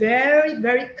structure very,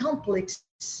 very complex.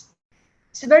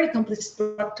 It's a very complex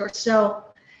structure. So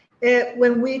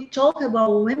when we talk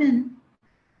about women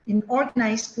in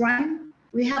organized crime,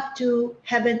 we have to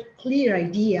have a clear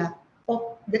idea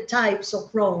of the types of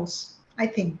roles. I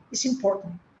think it's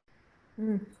important.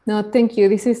 No, thank you.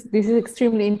 This is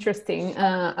extremely interesting.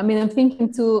 I mean, I'm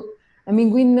thinking too. I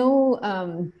mean, we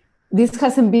know this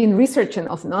hasn't been researched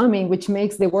enough, no? I mean, which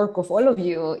makes the work of all of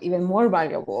you even more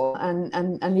valuable,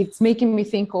 and it's making me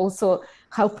think also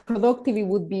how productive it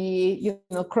would be, you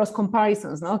know, cross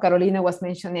comparisons. No, Carolina was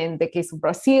mentioning the case of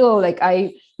Brazil. Like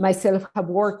I myself have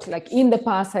worked, like in the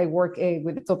past, I worked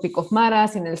with the topic of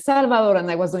maras in El Salvador,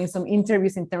 and I was doing some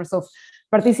interviews in terms of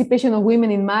participation of women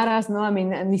in maras, no, I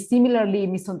mean, and it's similarly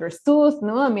misunderstood,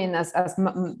 no, I mean, as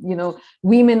you know,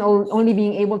 women only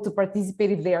being able to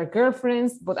participate if they are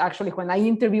girlfriends, but actually when I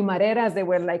interview mareras, they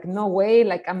were like, no way,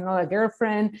 like I'm not a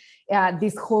girlfriend.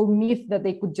 This whole myth that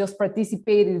they could just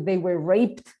participate if they were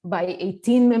raped by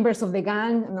 18 members of the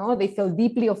gang, no, they felt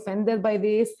deeply offended by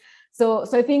this. So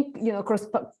I think, you know, cross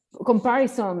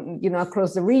comparison, you know,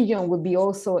 across the region would be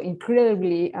also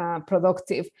incredibly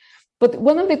productive. But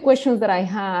one of the questions that I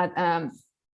had,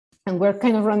 and we're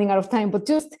kind of running out of time, but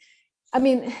just, I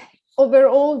mean,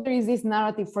 overall, there is this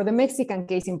narrative for the Mexican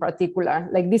case in particular,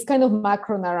 like this kind of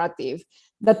macro narrative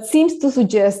that seems to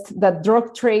suggest that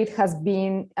drug trade has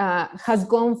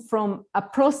gone from a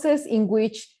process in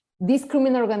which these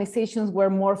criminal organizations were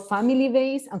more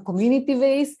family-based and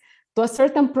community-based to a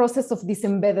certain process of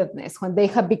disembeddedness, when they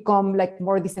have become like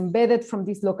more disembedded from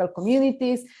these local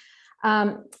communities.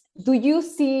 Do you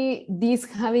see this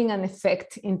having an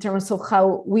effect in terms of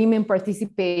how women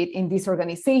participate in these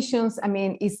organizations? I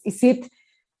mean, is it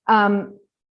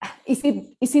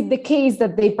the case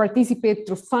that they participate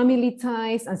through family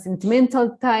ties and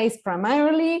sentimental ties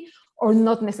primarily, or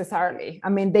not necessarily? I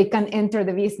mean, they can enter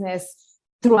the business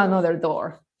through another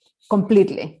door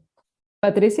completely.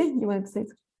 Patricia, you want to say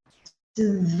something?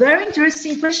 It's a very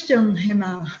interesting question,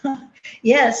 Hema.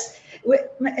 Yes, we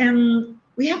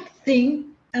have to think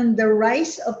on the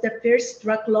rise of the first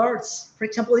drug lords, for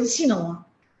example, in Sinaloa.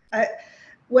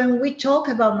 When we talk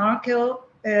about narco,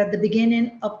 the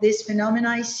beginning of this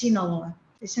phenomenon is Sinaloa,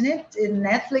 isn't it? In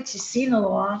Netflix is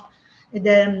Sinaloa,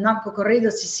 the narco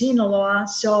corridos is Sinaloa.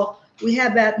 So we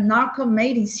have a narco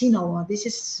made in Sinaloa. This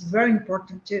is very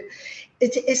important too.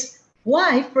 It is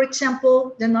why, for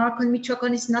example, the narco in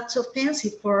Michoacan is not so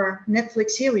fancy for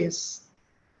Netflix series.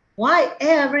 Why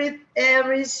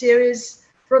every series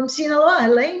from Sinaloa?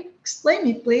 Elaine, explain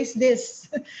me, please, this.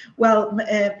 Well,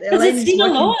 Elaine it's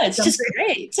Sinaloa, it's just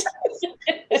great.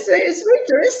 it's very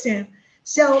interesting.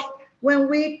 So when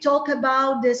we talk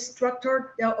about the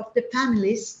structure of the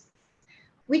families,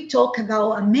 we talk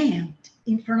about a man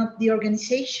in front of the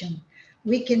organization.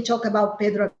 We can talk about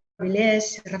Pedro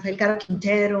Avilés, Rafael Caro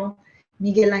Quintero,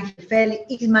 Miguel Ángel Félix,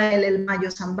 Ismael El Mayo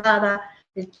Zambada,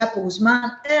 El Chapo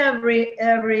Guzmán,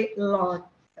 every lord.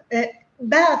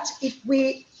 But if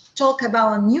we talk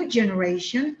about a new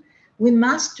generation, we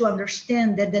must to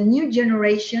understand that the new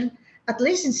generation, at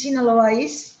least in Sinaloa,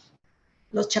 is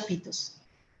Los Chapitos.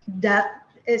 That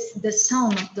is the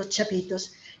son of the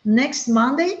Chapitos. Next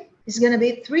Monday is going to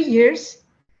be 3 years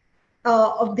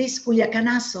of this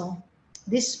Culiacanazo,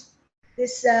 this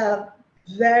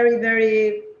very,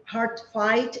 very hard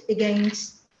fight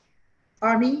against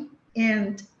army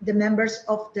and the members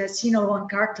of the Sinaloan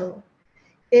cartel.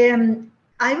 And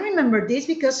I remember this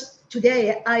because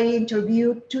today I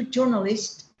interviewed 2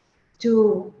 journalists,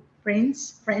 2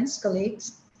 friends,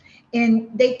 colleagues, and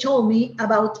they told me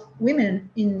about women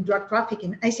in drug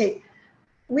trafficking. I said,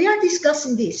 we are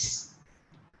discussing this.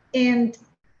 And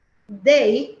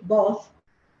they, both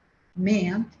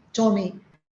men, told me,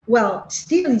 well,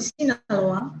 still in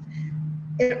Sinaloa,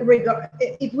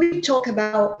 if we talk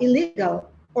about illegal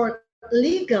or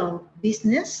legal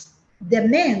business, the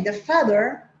man, the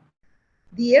father,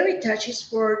 the heritage is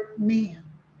for men,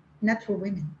 not for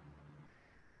women.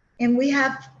 And we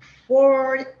have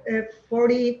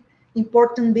 40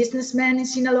 important businessmen in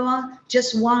Sinaloa,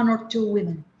 just 1 or 2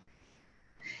 women.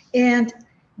 And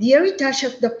the heritage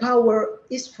of the power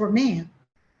is for men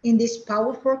in these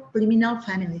powerful criminal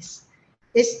families.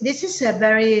 This is a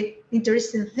very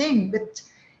interesting thing, but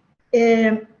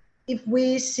if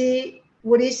we see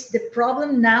what is the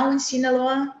problem now in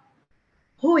Sinaloa,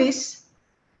 who is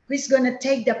going to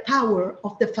take the power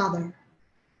of the father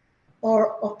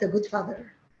or of the good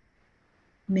father?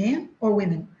 Men or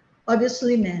women?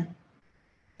 Obviously men.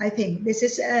 I think this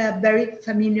is a very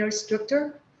familiar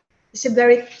structure. It's a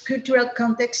very cultural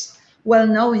context, well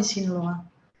known in Sinaloa.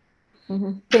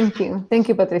 Mm-hmm. Thank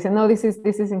you, Patricia. No, this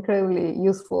is incredibly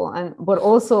useful, but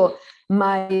also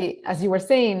as you were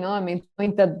saying, no, I mean,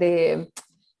 point at the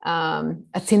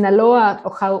at Sinaloa,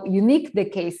 of how unique the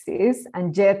case is,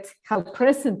 and yet how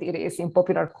present it is in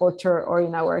popular culture or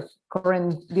in our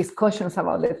current discussions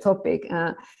about the topic.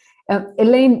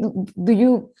 Elaine, do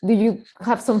you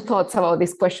have some thoughts about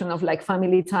this question of like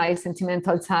family ties,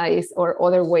 sentimental ties, or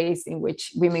other ways in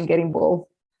which women get involved?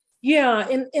 Yeah,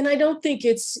 and I don't think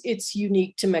it's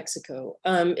unique to Mexico.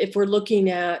 If we're looking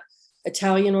at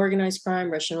Italian organized crime,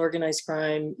 Russian organized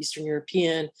crime, Eastern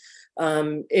European,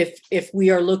 if we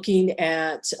are looking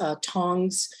at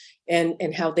tongs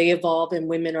and how they evolve and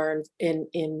women are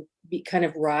in kind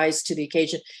of rise to the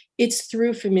occasion, it's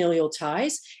through familial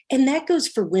ties, and that goes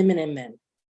for women and men.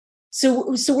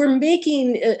 So we're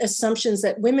making assumptions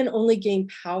that women only gain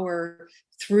power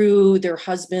through their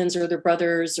husbands or their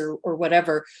brothers or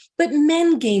whatever, but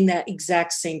men gain that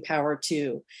exact same power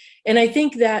too. And I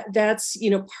think that's,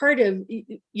 part of,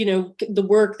 the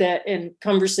work that and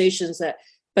conversations that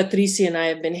Patricia and I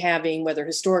have been having, whether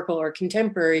historical or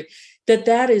contemporary,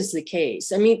 that is the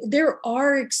case. I mean, there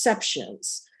are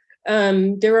exceptions.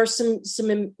 There are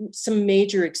some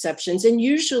major exceptions, and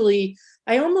usually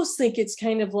I almost think it's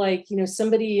kind of like,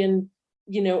 somebody in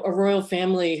a royal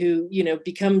family who,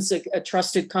 becomes a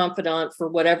trusted confidant for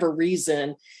whatever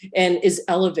reason and is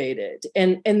elevated.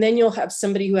 And then you'll have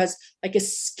somebody who has like a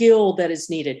skill that is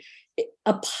needed,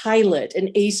 a pilot, an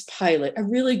ace pilot, a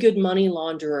really good money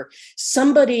launderer,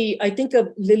 somebody, I think of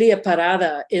Lilia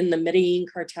Parada in the Medellin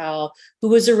cartel, who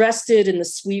was arrested in the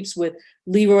sweeps with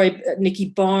Nicky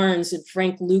Barnes and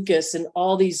Frank Lucas and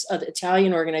all these other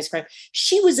Italian organized crime.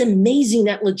 She was amazing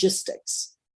at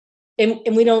logistics.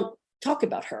 And we don't talk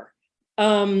about her.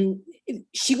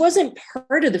 She wasn't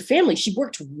part of the family. She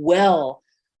worked well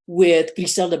with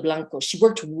Griselda Blanco. She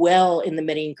worked well in the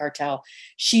Medellin cartel.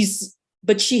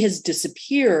 But she has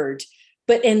disappeared.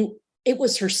 And it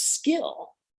was her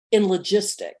skill in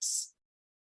logistics,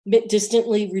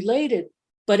 distantly related,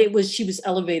 but she was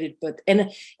elevated. And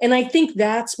I think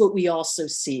that's what we also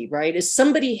see, right? Is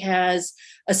somebody has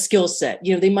a skill set,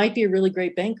 they might be a really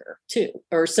great banker too,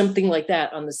 or something like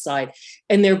that on the side,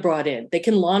 and they're brought in, they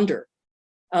can launder.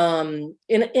 And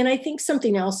I think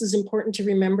something else is important to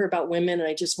remember about women, and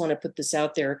I just want to put this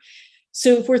out there.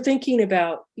 So if we're thinking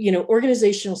about,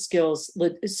 organizational skills,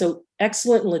 so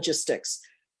excellent in logistics,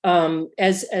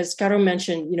 as Caro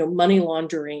mentioned, money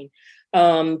laundering,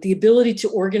 the ability to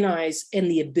organize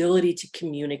and the ability to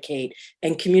communicate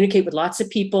with lots of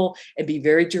people and be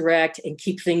very direct and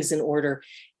keep things in order.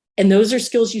 And those are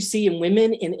skills you see in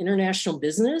women in international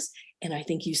business. And I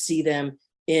think you see them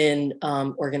in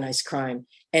organized crime.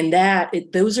 And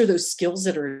those are those skills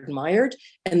that are admired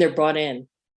and they're brought in.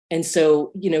 And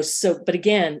so, but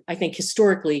again, I think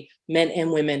historically, men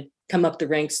and women come up the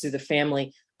ranks through the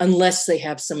family unless they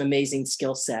have some amazing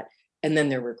skill set, and then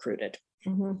they're recruited.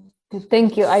 Mm-hmm.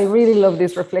 Thank you. I really love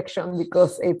this reflection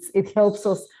because it helps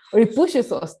us, or it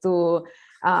pushes us to,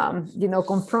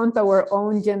 confront our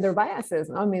own gender biases.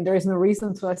 I mean, there is no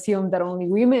reason to assume that only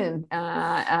women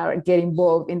get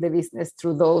involved in the business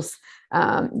through those,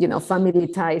 family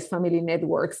ties, family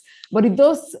networks. But it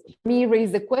does me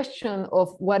raise the question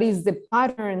of what is the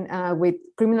pattern with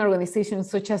criminal organizations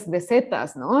such as the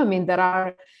Zetas, no? I mean, that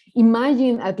are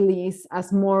imagined at least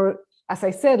as more, as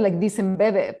I said, like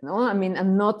disembedded, no? I mean,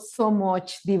 and not so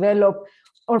much developed,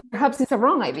 or perhaps it's a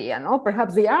wrong idea, no?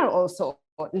 Perhaps they are also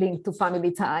linked to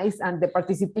family ties, and the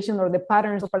participation or the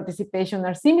patterns of participation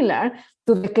are similar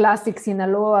to the classic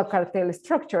Sinaloa cartel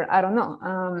structure. I don't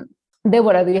know.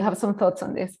 Deborah, do you have some thoughts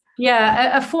on this?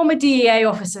 Yeah, a former DEA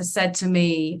officer said to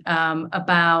me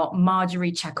about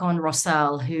Marjorie Chacon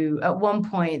Rossell, who at one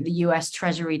point the US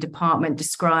Treasury Department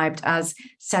described as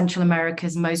Central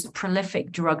America's most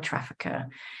prolific drug trafficker.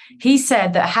 He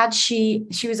said that she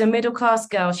was a middle-class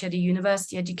girl, she had a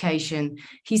university education.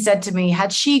 He said to me,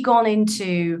 had she gone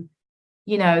into,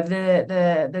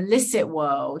 the illicit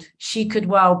world, she could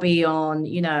well be on,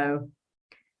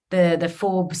 the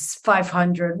Forbes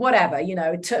 500, whatever,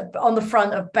 on the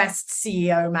front of Best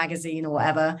CEO magazine or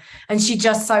whatever. And she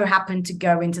just so happened to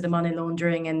go into the money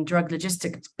laundering and drug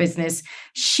logistics business.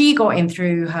 She got in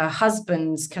through her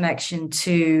husband's connection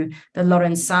to the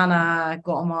Lorenzana,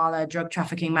 Guatemala drug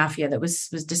trafficking mafia that was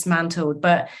dismantled.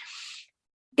 But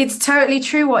it's totally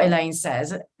true what Elaine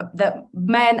says, that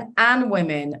men and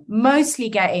women mostly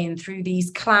get in through these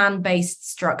clan-based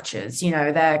structures,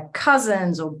 they're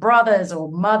cousins or brothers or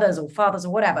mothers or fathers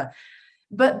or whatever.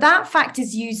 But that fact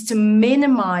is used to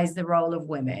minimize the role of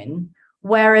women,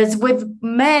 whereas with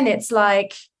men, it's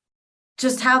like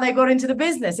just how they got into the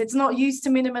business. It's not used to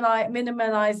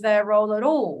minimize their role at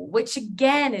all, which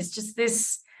again is just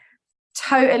this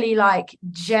totally like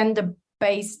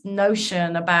gender-based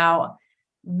notion about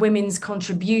women's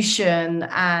contribution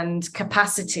and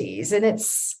capacities. And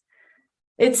it's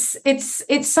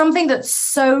something that's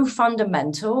so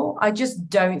fundamental. I just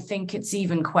don't think it's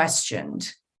even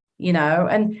questioned,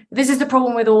 and this is the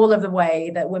problem with all of the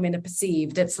way that women are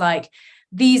perceived. It's like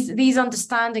these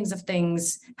understandings of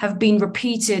things have been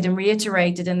repeated and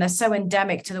reiterated, and they're so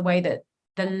endemic to the way that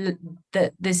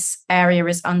this area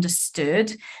is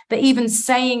understood, that even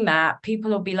saying that, people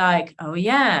will be like, oh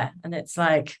yeah. And it's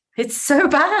like, it's so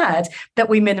bad that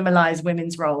we minimalize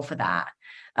women's role for that.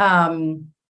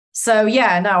 So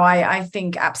yeah, no, I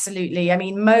think absolutely. I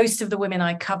mean, most of the women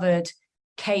I covered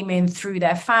came in through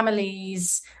their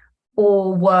families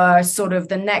or were sort of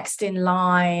the next in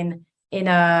line in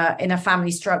a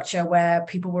family structure where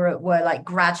people were like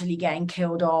gradually getting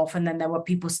killed off, and then there were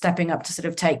people stepping up to sort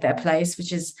of take their place,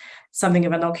 which is something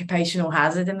of an occupational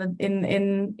hazard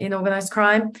in organized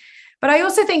crime. But I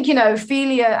also think,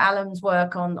 Felia Allen's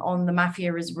work on the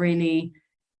mafia is really,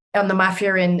 on the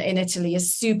mafia in Italy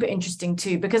is super interesting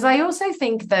too, because I also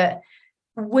think that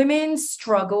women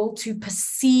struggle to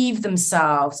perceive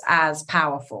themselves as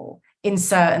powerful in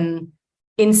certain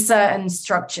in certain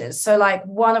structures. So like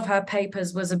one of her papers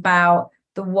was about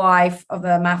the wife of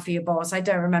a mafia boss. I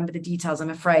don't remember the details, I'm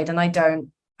afraid, and I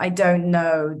don't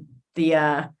know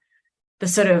the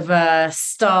sort of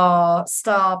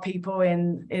star people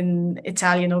in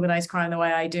Italian organized crime the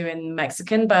way I do in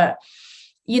Mexican. But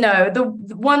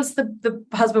once the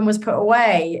husband was put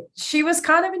away, she was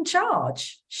kind of in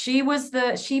charge. She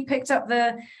picked up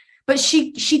but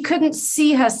she couldn't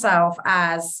see herself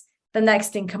as the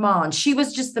next in command. She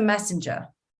was just the messenger,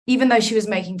 even though she was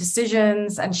making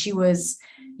decisions and she was,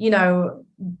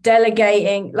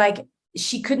 delegating. Like,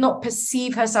 she could not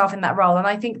perceive herself in that role. And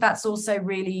I think that's also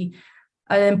really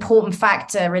an important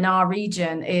factor in our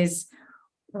region, is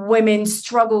women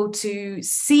struggle to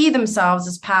see themselves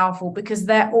as powerful because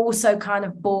they're also kind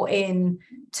of bought in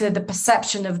to the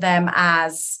perception of them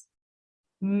as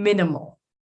minimal,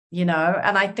 and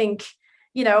I think,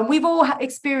 and we've all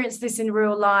experienced this in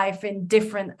real life in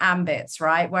different ambits,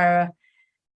 right? Where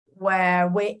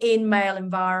we're in male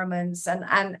environments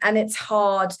and it's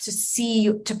hard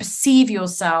to perceive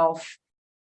yourself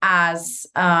as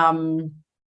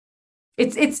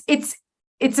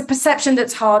it's a perception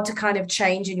that's hard to kind of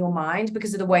change in your mind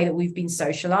because of the way that we've been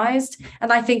socialized.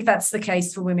 And I think that's the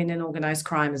case for women in organized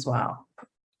crime as well.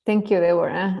 Thank you,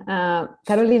 Deborah.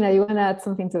 Carolina, you want to add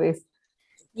something to this?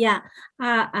 Yeah,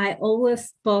 I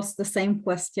always pose the same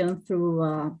question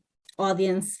through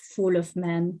audience full of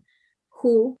men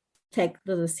who take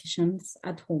the decisions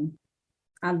at home.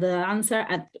 And the answer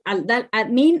I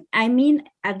mean,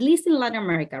 at least in Latin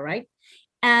America, right?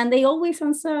 And they always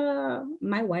answer,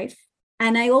 my wife.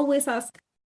 And I always ask,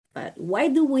 but why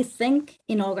do we think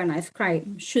in organized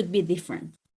crime should be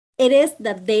different? It is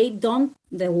that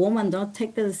the woman don't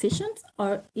take the decisions,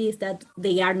 or is that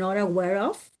they are not aware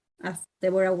of, as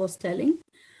Deborah was telling.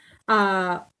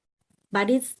 But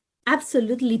it's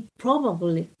absolutely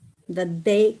probably that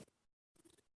they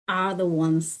are the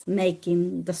ones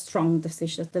making the stronger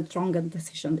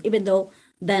decisions, even though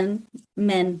then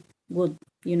men would,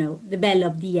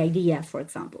 develop the idea, for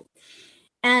example.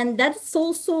 And that's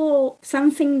also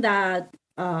something that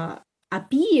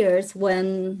appears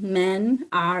when men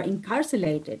are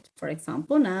incarcerated, for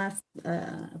example, as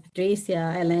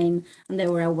Patricia, Elaine, and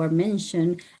Deborah were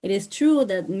mentioned. It is true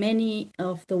that many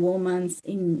of the women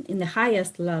in the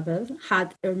highest level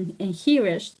had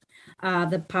inherited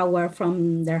the power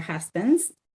from their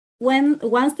husbands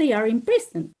once they are in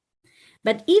prison.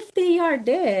 But if they are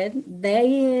dead,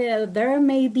 there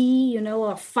may be,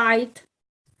 a fight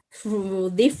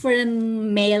through different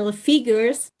male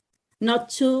figures not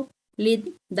to let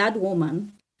that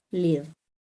woman live.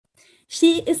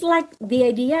 She is like the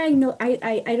idea,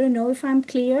 I don't know if I'm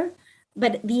clear,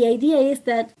 but the idea is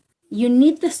that you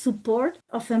need the support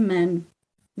of a man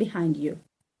behind you.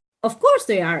 Of course,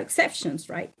 there are exceptions,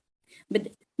 right? But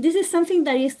this is something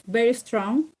that is very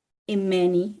strong in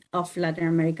many of Latin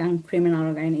American criminal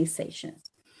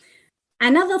organizations.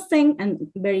 Another thing,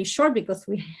 and very short because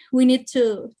we need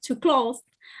to close,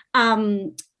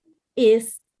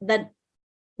 is that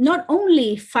not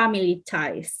only family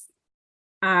ties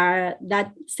are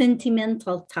that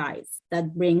sentimental ties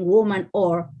that bring women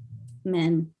or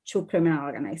men to criminal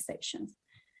organizations.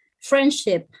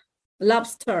 Friendship, love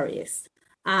stories,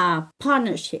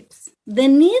 partnerships, the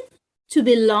need to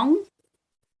belong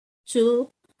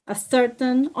to a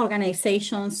certain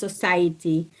organization,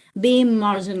 society, being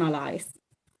marginalized,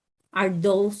 are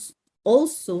those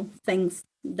also things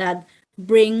that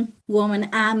bring women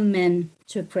and men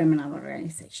to criminal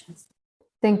organizations.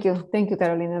 Thank you,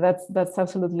 Carolina. That's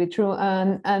absolutely true.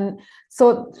 And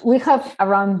so we have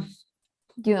around,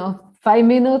 7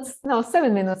 minutes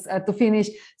to finish.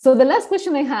 So the last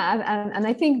question I had, and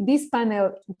I think this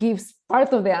panel gives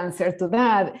part of the answer to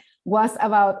that, was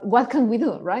about what can we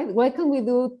do, right? What can we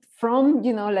do from,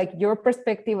 your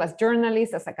perspective as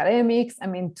journalists, as academics,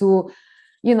 to,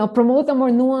 promote a more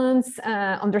nuanced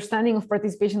understanding of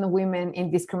participation of women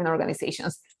in these criminal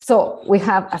organizations. So we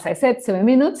have, as I said, 7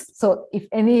 minutes. So if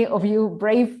any of you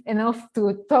brave enough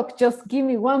to talk, just give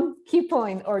me one key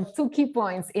point or 2 key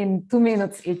points in 2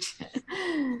 minutes each.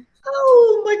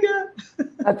 Oh my God.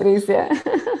 Patricia.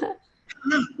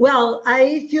 Well,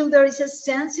 I feel there is a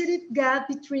sensitive gap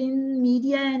between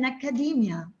media and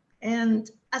academia. And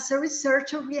as a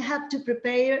researcher, we have to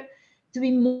prepare to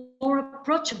be more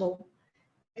approachable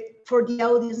for the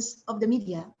audience of the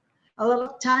media. A lot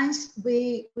of times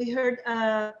we heard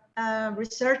a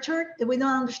researcher that we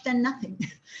don't understand nothing.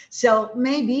 So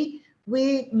maybe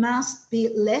we must be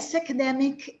less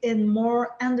academic and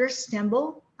more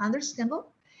understandable,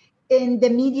 in the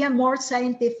media, more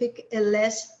scientific and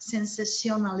less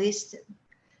sensationalistic.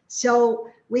 So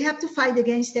We have to fight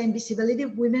against the invisibility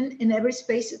of women in every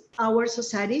space of our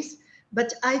societies.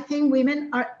 But I think women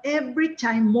are every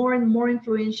time more and more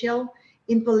influential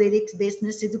in politics,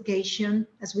 business, education,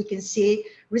 as we can see,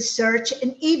 research,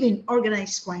 and even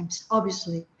organized crimes,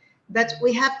 obviously. But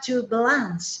we have to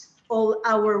balance all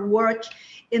our work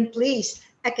in place.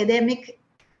 Academic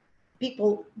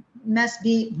people must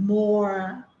be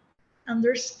more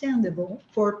understandable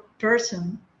for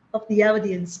person of the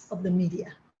audience of the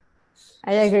media.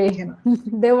 I agree.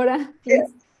 Deborah, please.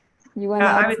 You want to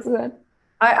add to that?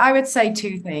 I would say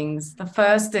two things. The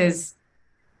first is,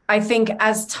 I think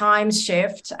as times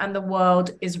shift and the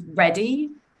world is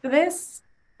ready for this,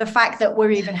 the fact that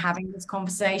we're even having this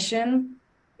conversation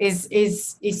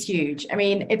is huge. I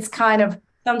mean, it's kind of,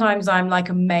 sometimes I'm like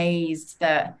amazed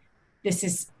that this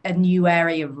is a new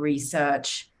area of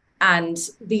research and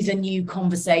these are new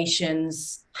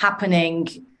conversations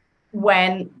happening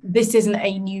when this isn't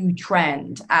a new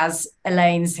trend, as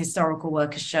Elaine's historical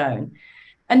work has shown.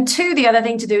 And two, the other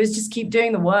thing to do is just keep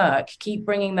doing the work, keep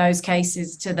bringing those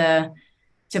cases to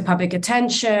public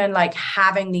attention, like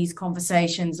having these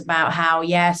conversations about how,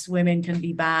 yes, women can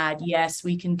be bad. Yes,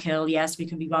 we can kill. Yes, we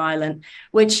can be violent,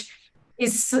 which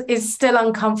is still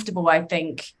uncomfortable, I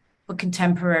think, for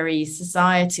contemporary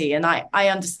society. And I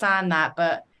understand that,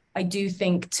 but I do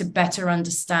think to better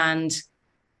understand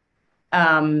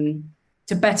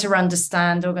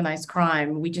organized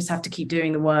crime, we just have to keep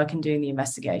doing the work and doing the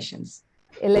investigations.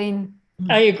 Elaine.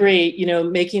 I agree,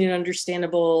 making it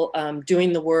understandable,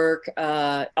 doing the work,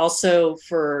 also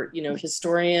for,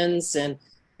 historians and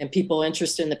people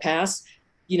interested in the past,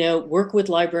 work with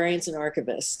librarians and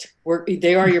archivists.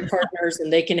 They are your partners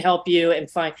and they can help you and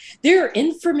find, they're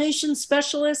information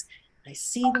specialists. I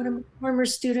see one of my former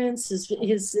students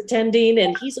is attending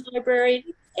and he's a librarian.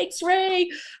 Thanks, Ray.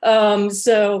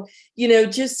 So,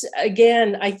 just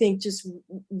again, I think just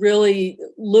really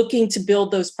looking to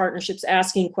build those partnerships,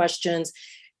 asking questions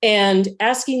and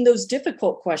asking those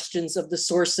difficult questions of the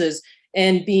sources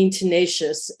and being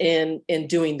tenacious in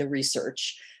doing the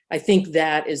research. I think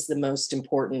that is the most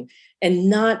important, and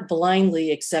not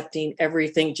blindly accepting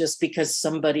everything just because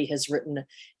somebody has written,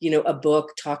 a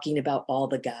book talking about all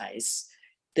the guys.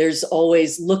 There's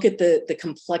always look at the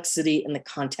complexity and the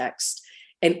context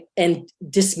and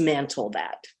dismantle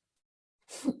that.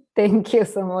 Thank you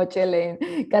so much,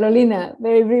 Elaine. Carolina,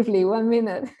 very briefly, 1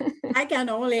 minute. I can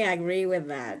only agree with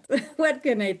that. What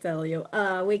can I tell you?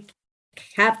 We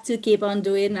have to keep on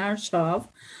doing our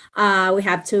job. We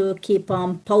have to keep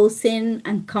on posing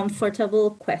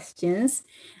uncomfortable questions.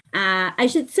 I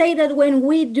should say that when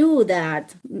we do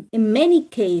that, in many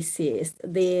cases,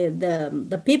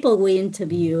 the people we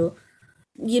interview,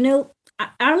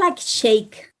 are like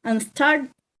shake and start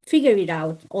figuring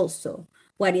out also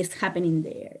what is happening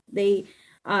there. They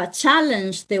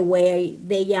challenge the way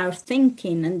they are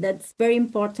thinking, and that's very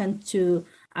important to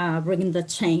bring the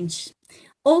change.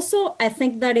 Also, I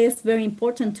think that is very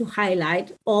important to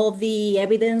highlight all the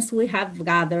evidence we have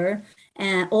gathered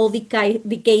and all the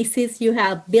cases you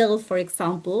have built, for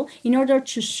example, in order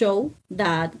to show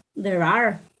that there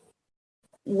are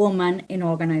women in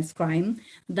organized crime,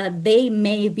 that they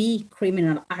may be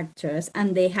criminal actors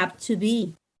and they have to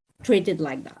be treated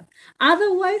like that.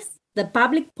 Otherwise, the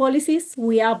public policies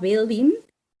we are building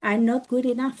are not good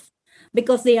enough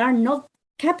because they are not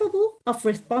capable of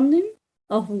responding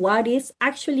of what is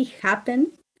actually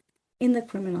happened in the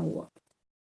criminal world.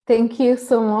 Thank you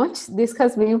so much. This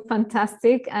has been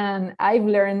fantastic and I've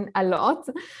learned a lot,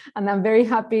 and I'm very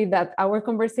happy that our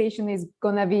conversation is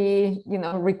gonna be,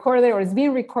 recorded, or it's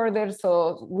being recorded.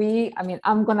 So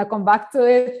I'm gonna come back to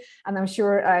it, and I'm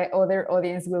sure other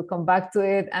audience will come back to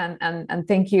it. And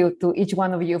thank you to each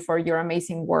one of you for your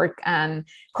amazing work. And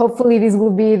hopefully this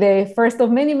will be the first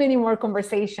of many, many more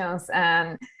conversations,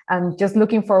 and just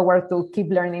looking forward to keep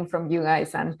learning from you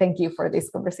guys. And thank you for this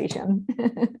conversation.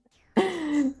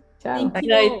 Ciao.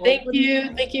 Thank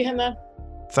you, Gemma.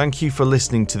 Thank you for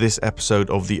listening to this episode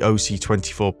of the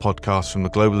OC24 podcast from the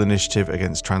Global Initiative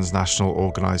Against Transnational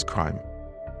Organised Crime.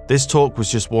 This talk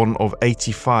was just one of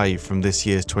 85 from this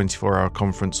year's 24-hour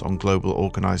conference on global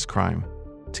organised crime.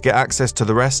 To get access to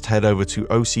the rest, head over to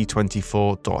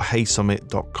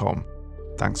oc24.heysummit.com.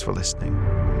 Thanks for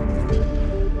listening.